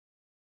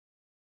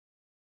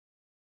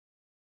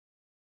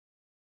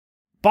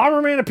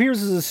 Bomberman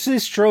appears as a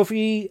assist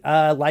trophy,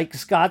 like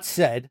Scott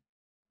said.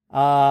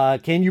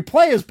 Can you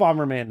play as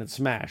Bomberman in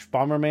Smash?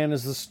 Bomberman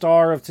is the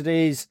star of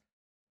today's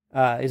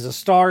is a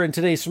star in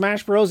today's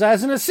Smash Bros.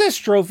 As an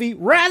assist trophy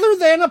rather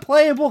than a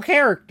playable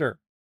character.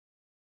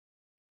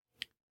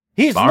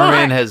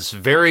 Bomberman has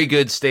very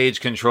good stage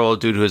control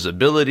due to his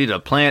ability to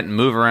plant and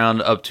move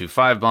around up to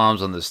 5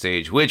 bombs on the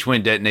stage, which,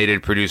 when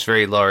detonated, produce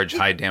very large,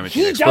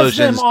 high-damaging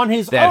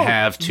explosions that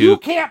have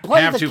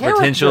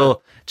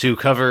potential to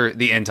cover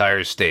the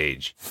entire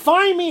stage.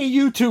 Find me a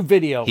YouTube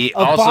video. He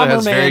also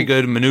has very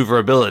good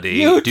maneuverability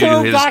due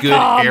to his good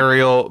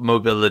aerial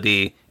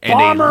mobility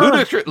and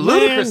a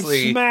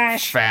ludicrously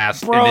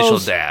fast initial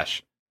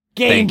dash.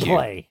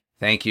 Gameplay.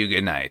 Thank you.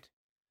 Good night.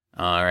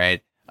 All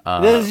right.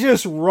 This is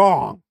just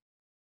wrong.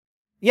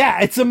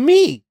 Yeah, it's a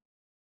me.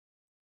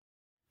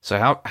 So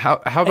how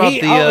about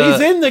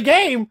he's in the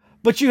game,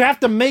 but you have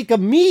to make a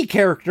me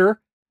character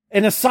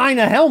and assign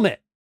a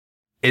helmet.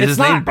 Is his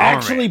name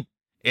Bomberman?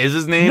 Is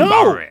his name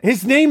Bomberman?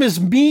 His name is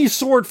me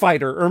sword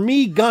fighter or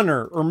me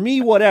gunner or me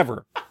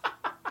whatever.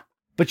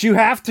 But you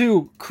have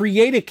to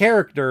create a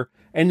character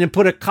and then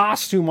put a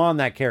costume on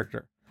that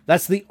character.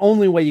 That's the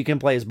only way you can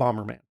play as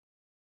Bomberman.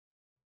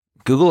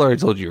 Google already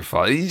told you your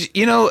fault.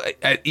 You know,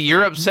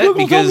 you're upset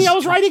Google because told me I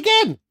was right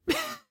again.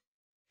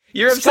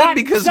 You're upset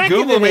because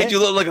Google made you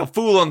look like a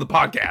fool on the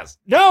podcast.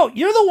 No,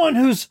 you're the one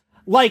who's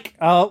like,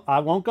 oh, I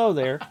won't go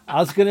there. I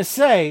was going to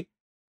say,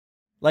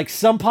 like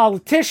some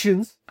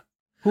politicians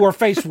who are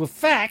faced with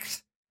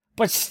facts,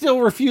 but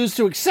still refuse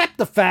to accept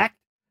the fact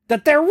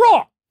that they're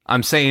wrong.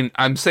 I'm saying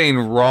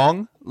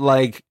wrong,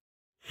 like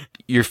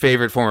your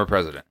favorite former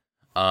president.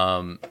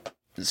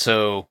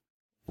 So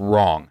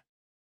wrong.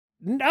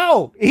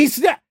 No, he's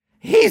not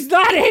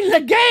in the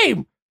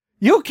game.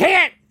 You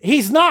can't.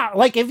 He's not.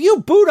 Like, if you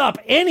boot up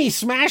any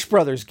Smash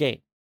Brothers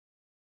game,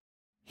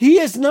 he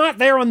is not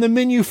there on the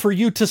menu for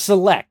you to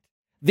select.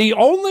 The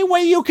only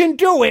way you can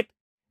do it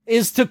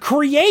is to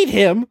create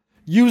him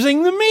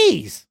using the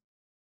Miis.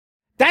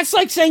 That's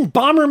like saying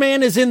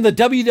Bomberman is in the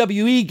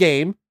WWE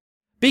game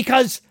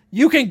because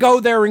you can go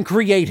there and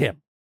create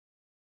him.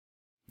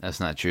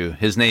 That's not true.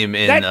 His name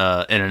in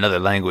another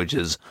language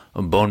is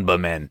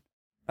Bomberman.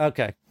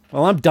 Okay.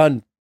 Well, I'm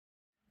done.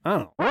 I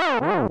don't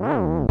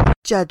know.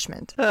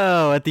 Judgment.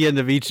 Oh, at the end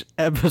of each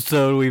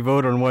episode, we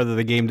vote on whether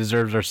the game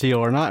deserves our seal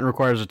or not and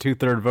requires a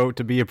 2/3 vote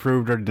to be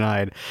approved or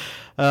denied.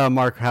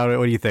 Mark,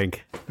 what do you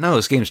think? No,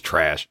 this game's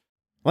trash.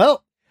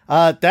 Well,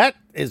 that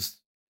is...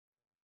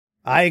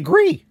 I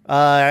agree.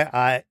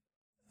 I'm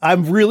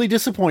really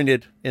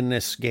disappointed in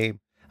this game.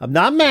 I'm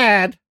not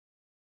mad,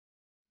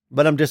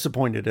 but I'm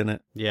disappointed in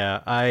it. Yeah,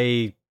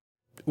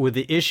 with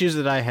the issues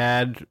that I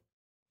had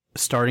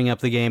starting up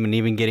the game and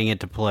even getting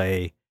it to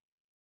play,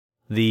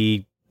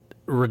 the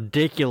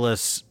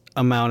ridiculous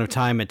amount of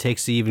time it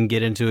takes to even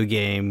get into a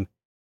game,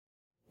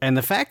 and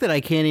the fact that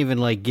I can't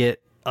even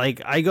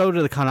I go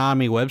to the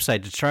Konami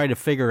website to try to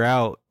figure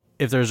out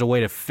if there's a way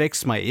to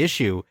fix my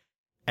issue,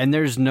 and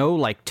there's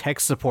no tech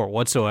support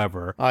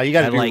whatsoever. You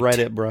gotta do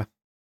Reddit, bruh.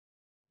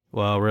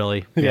 Well,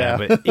 really? Yeah,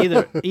 but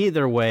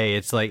either way,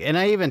 it's and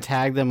I even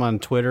tagged them on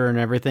Twitter and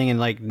everything,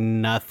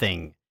 and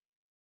nothing.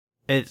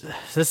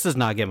 This does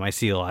not get my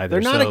seal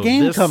either. They're not a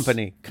game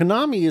company.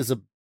 Konami is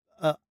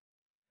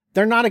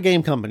they're not a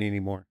game company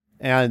anymore,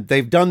 and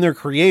they've done their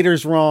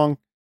creators wrong.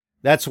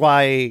 That's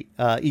why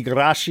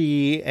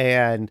Igarashi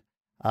and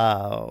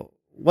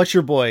what's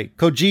your boy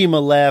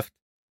Kojima left,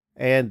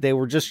 and they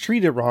were just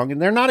treated wrong.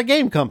 And they're not a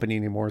game company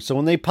anymore. So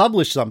when they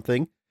publish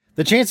something,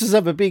 the chances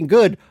of it being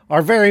good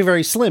are very,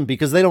 very slim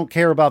because they don't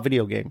care about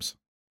video games.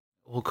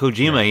 Well,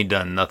 Kojima ain't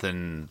done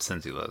nothing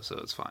since he left, so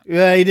it's fine.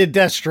 Yeah, he did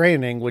Death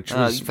Stranding, which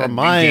was, from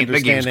my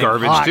understanding,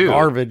 garbage too.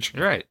 Garbage.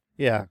 You're right.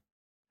 Yeah.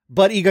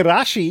 But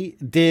Igarashi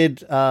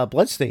did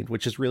Bloodstained,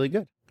 which is really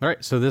good. All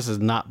right, so this is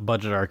not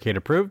Budget Arcade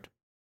approved.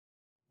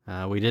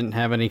 We didn't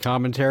have any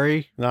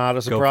commentary. Not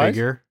a surprise. Go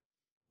figure.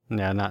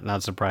 Yeah,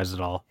 not surprised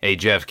at all. Hey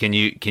Jeff, can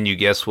you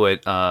guess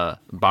what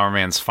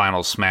Bomberman's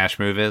final smash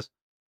move is?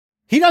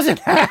 He doesn't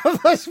have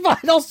a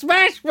final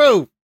smash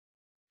move.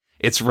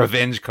 It's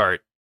Revenge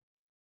Cart.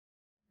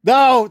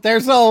 No,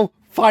 there's no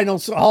final.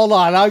 Hold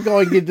on, I'm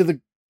going into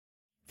the.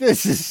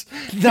 This is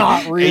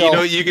not real. Hey, you know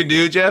what you can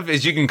do, Jeff,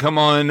 is you can come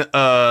on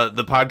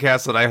the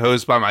podcast that I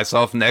host by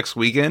myself next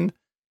weekend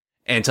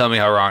and tell me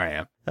how wrong I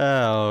am.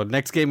 Oh,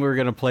 next game we're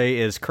going to play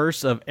is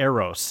Curse of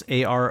Aros,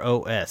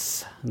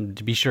 A-R-O-S.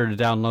 Be sure to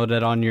download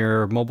it on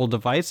your mobile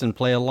device and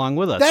play along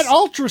with us. That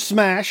Ultra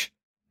Smash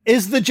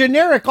is the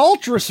generic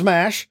Ultra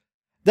Smash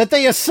that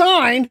they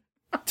assign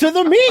to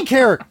the Mii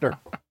character.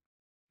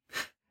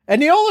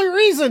 And the only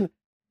reason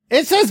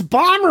it says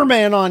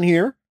Bomberman on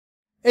here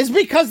is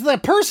because the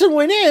person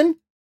went in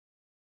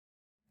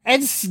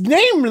and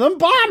named them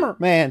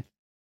Bomberman.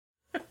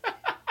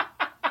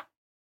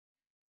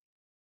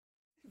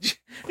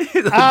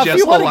 If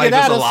you want to get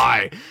at us,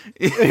 lie.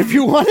 If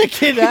you want to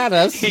get at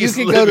us, you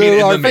can go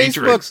to our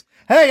Facebook.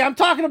 Hey, I'm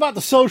talking about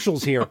the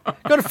socials here.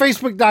 Go to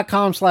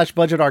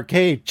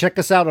facebook.com/budgetarcade. Check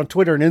us out on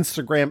Twitter and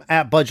Instagram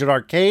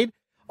 @budgetarcade.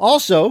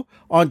 Also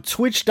on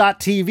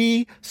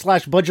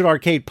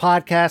twitch.tv/budgetarcade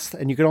podcast.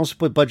 And you can also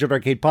put Budget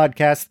Arcade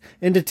Podcast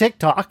into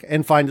TikTok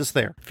and find us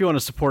there. If you want to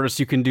support us,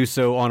 you can do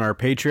so on our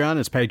Patreon.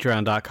 It's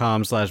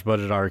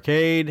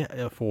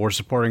patreon.com/budgetarcade. For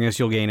supporting us,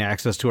 you'll gain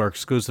access to our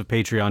exclusive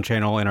Patreon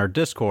channel and our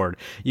Discord.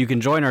 You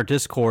can join our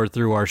Discord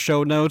through our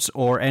show notes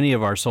or any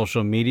of our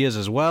social medias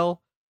as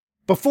well.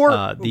 Go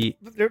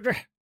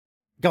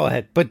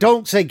ahead, but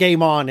don't say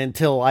game on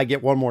until I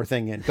get one more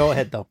thing in. Go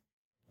ahead, though.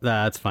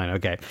 That's fine.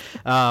 Okay.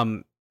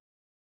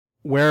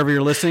 Wherever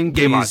you're listening,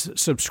 please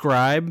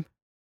subscribe.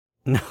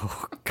 No,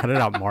 cut it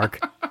out, Mark.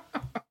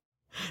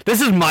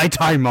 This is my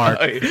time, Mark.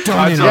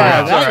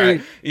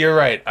 Sorry. You're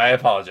right. I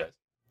apologize.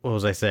 What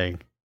was I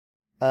saying?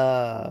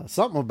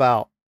 Something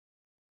about.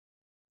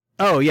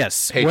 Oh,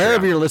 yes. Patreon.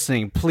 Wherever you're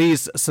listening,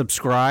 please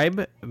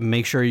subscribe.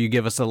 Make sure you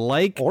give us a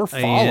like or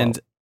follow.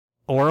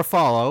 Or a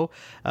follow.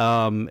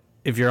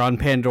 If you're on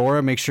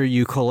Pandora, make sure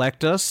you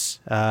collect us.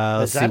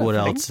 Let's see what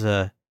else.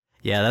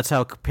 Yeah, that's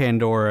how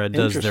Pandora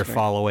does their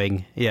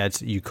following. Yeah,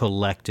 you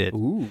collect it.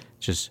 Ooh.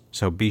 Just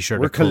so be sure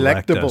to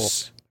collect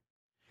us.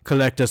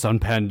 Collect us on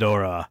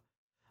Pandora.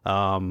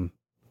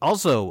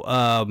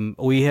 Also,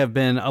 we have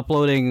been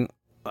updating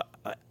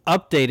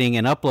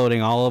and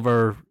uploading all of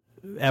our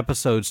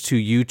episodes to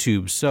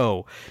YouTube.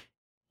 So,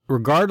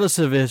 regardless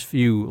of if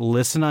you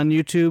listen on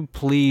YouTube,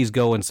 please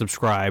go and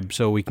subscribe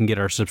so we can get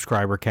our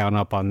subscriber count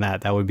up on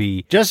that. That would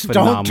be just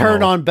phenomenal. Don't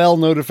turn on bell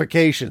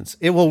notifications.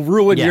 It will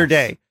ruin your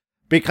day.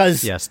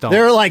 Because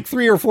there are like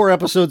 3 or 4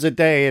 episodes a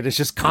day, and it's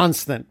just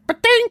constant.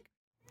 Ba-ding!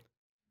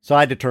 So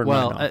I had to turn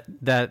mine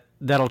on.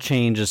 That'll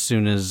change as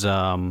soon as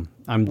I'm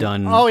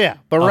done. Oh yeah,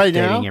 but right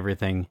now,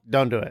 everything.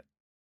 Don't do it.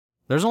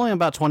 There's only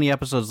about 20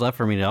 episodes left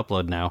for me to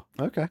upload now.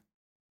 Okay.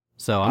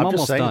 So I'm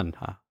almost done.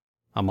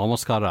 I'm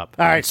almost caught up.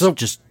 All right, so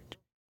just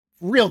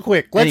real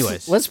quick,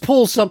 let's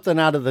pull something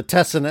out of the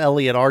Tess and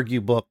Elliot argue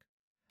book.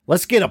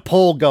 Let's get a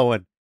poll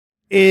going.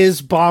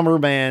 Is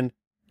Bomberman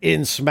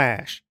in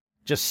Smash?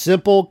 Just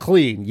simple,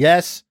 clean.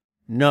 Yes,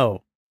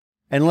 no.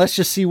 And let's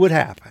just see what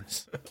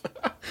happens.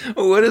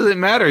 What does it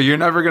matter? You're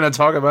never going to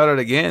talk about it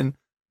again.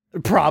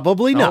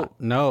 Probably not.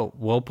 No,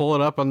 we'll pull it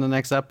up on the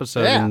next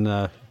episode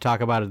and talk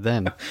about it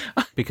then.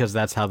 Because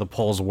that's how the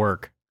polls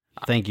work.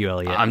 Thank you,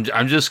 Elliot.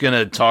 I'm just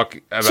gonna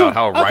talk about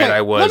how right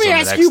I was on the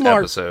next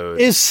episode.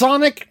 Is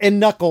Sonic and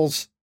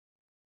Knuckles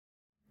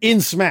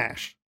in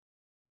Smash?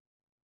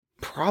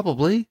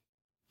 Probably.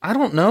 I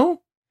don't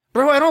know.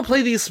 Bro, I don't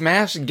play these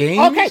Smash games.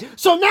 Okay,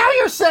 so now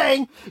you're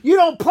saying you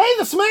don't play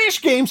the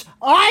Smash games.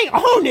 I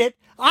own it.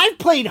 I've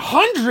played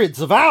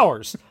hundreds of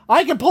hours.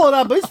 I can pull it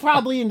up. It's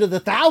probably into the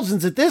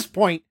thousands at this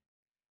point.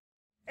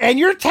 And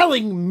you're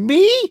telling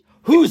me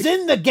who's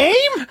in the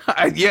game?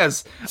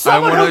 Yes.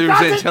 I'm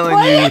 100%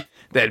 telling you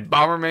that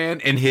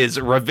Bomberman and his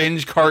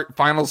Revenge Kart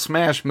Final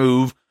Smash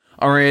move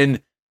are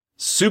in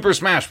Super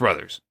Smash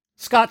Brothers.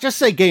 Scott, just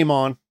say game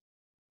on.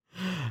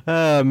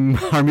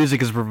 Our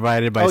music is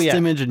provided by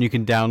Stimage, and you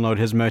can download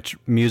his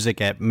music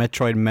at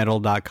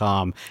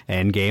metroidmetal.com.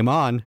 And game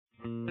on.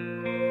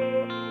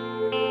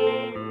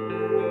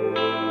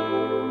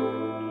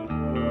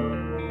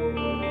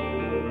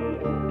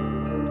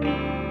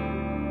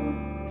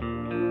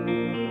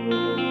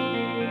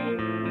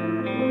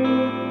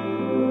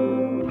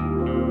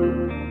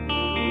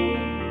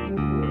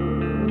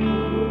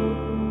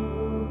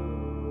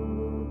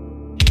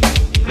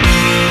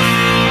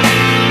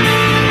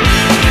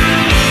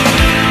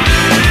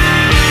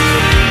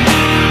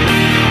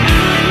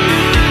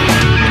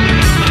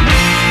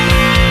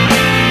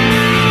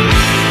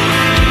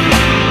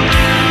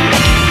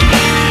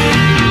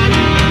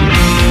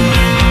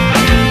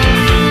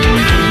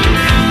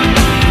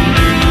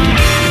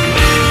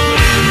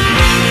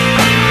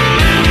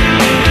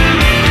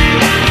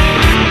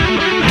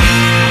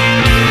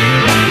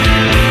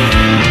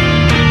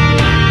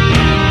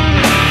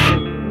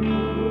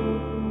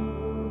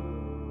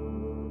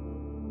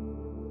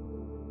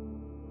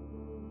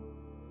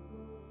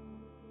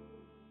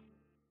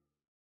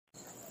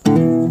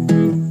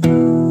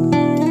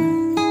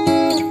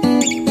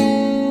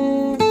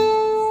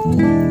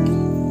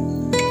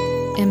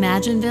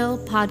 Imagineville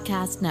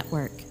Podcast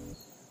Network.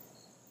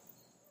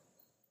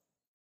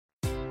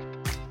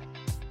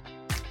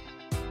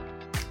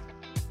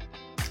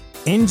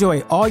 Enjoy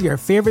all your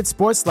favorite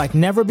sports like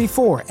never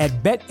before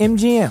at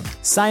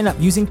BetMGM. Sign up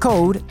using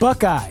code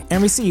Buckeye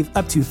and receive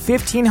up to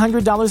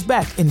 $1,500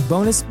 back in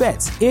bonus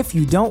bets if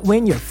you don't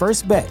win your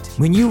first bet.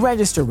 When you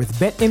register with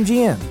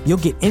BetMGM, you'll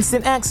get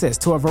instant access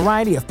to a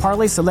variety of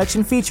parlay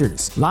selection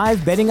features,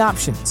 live betting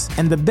options,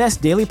 and the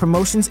best daily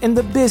promotions in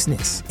the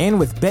business. And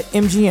with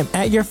BetMGM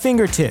at your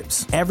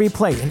fingertips, every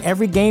play and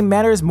every game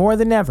matters more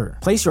than ever.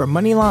 Place your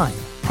money line,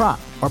 prop,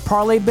 or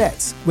parlay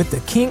bets with the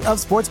king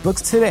of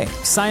sportsbooks today.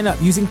 Sign up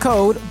using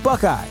code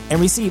Buckeye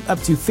and receive up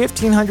to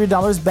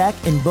 $1,500 back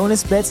in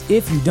bonus bets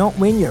if you don't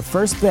win your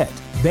first bet.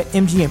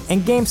 BetMGM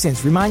and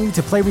GameSense remind you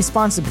to play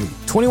responsibly.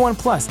 21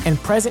 plus and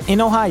present in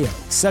Ohio,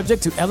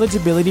 subject to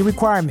eligibility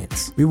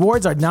requirements.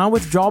 Rewards are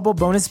non-withdrawable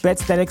bonus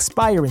bets that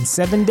expire in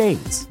 7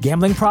 days.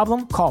 Gambling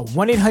problem? Call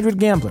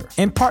 1-800-GAMBLER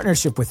in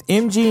partnership with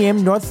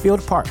MGM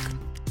Northfield Park.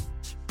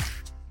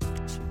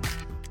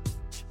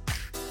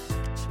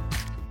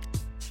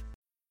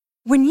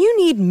 When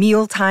you need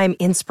mealtime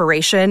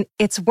inspiration,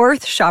 it's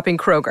worth shopping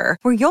Kroger,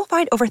 where you'll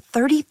find over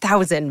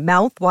 30,000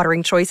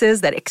 mouth-watering choices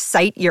that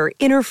excite your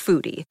inner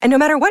foodie. And no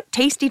matter what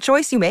tasty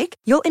choice you make,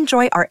 you'll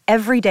enjoy our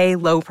everyday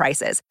low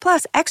prices,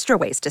 plus extra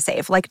ways to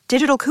save, like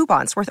digital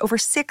coupons worth over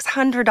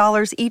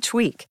 $600 each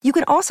week. You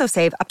can also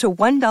save up to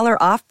 $1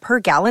 off per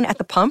gallon at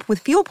the pump with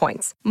fuel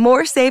points.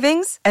 More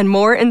savings and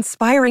more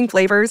inspiring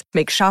flavors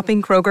make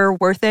shopping Kroger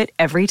worth it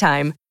every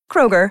time.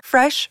 Kroger,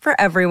 fresh for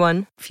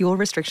everyone. Fuel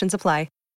restrictions apply.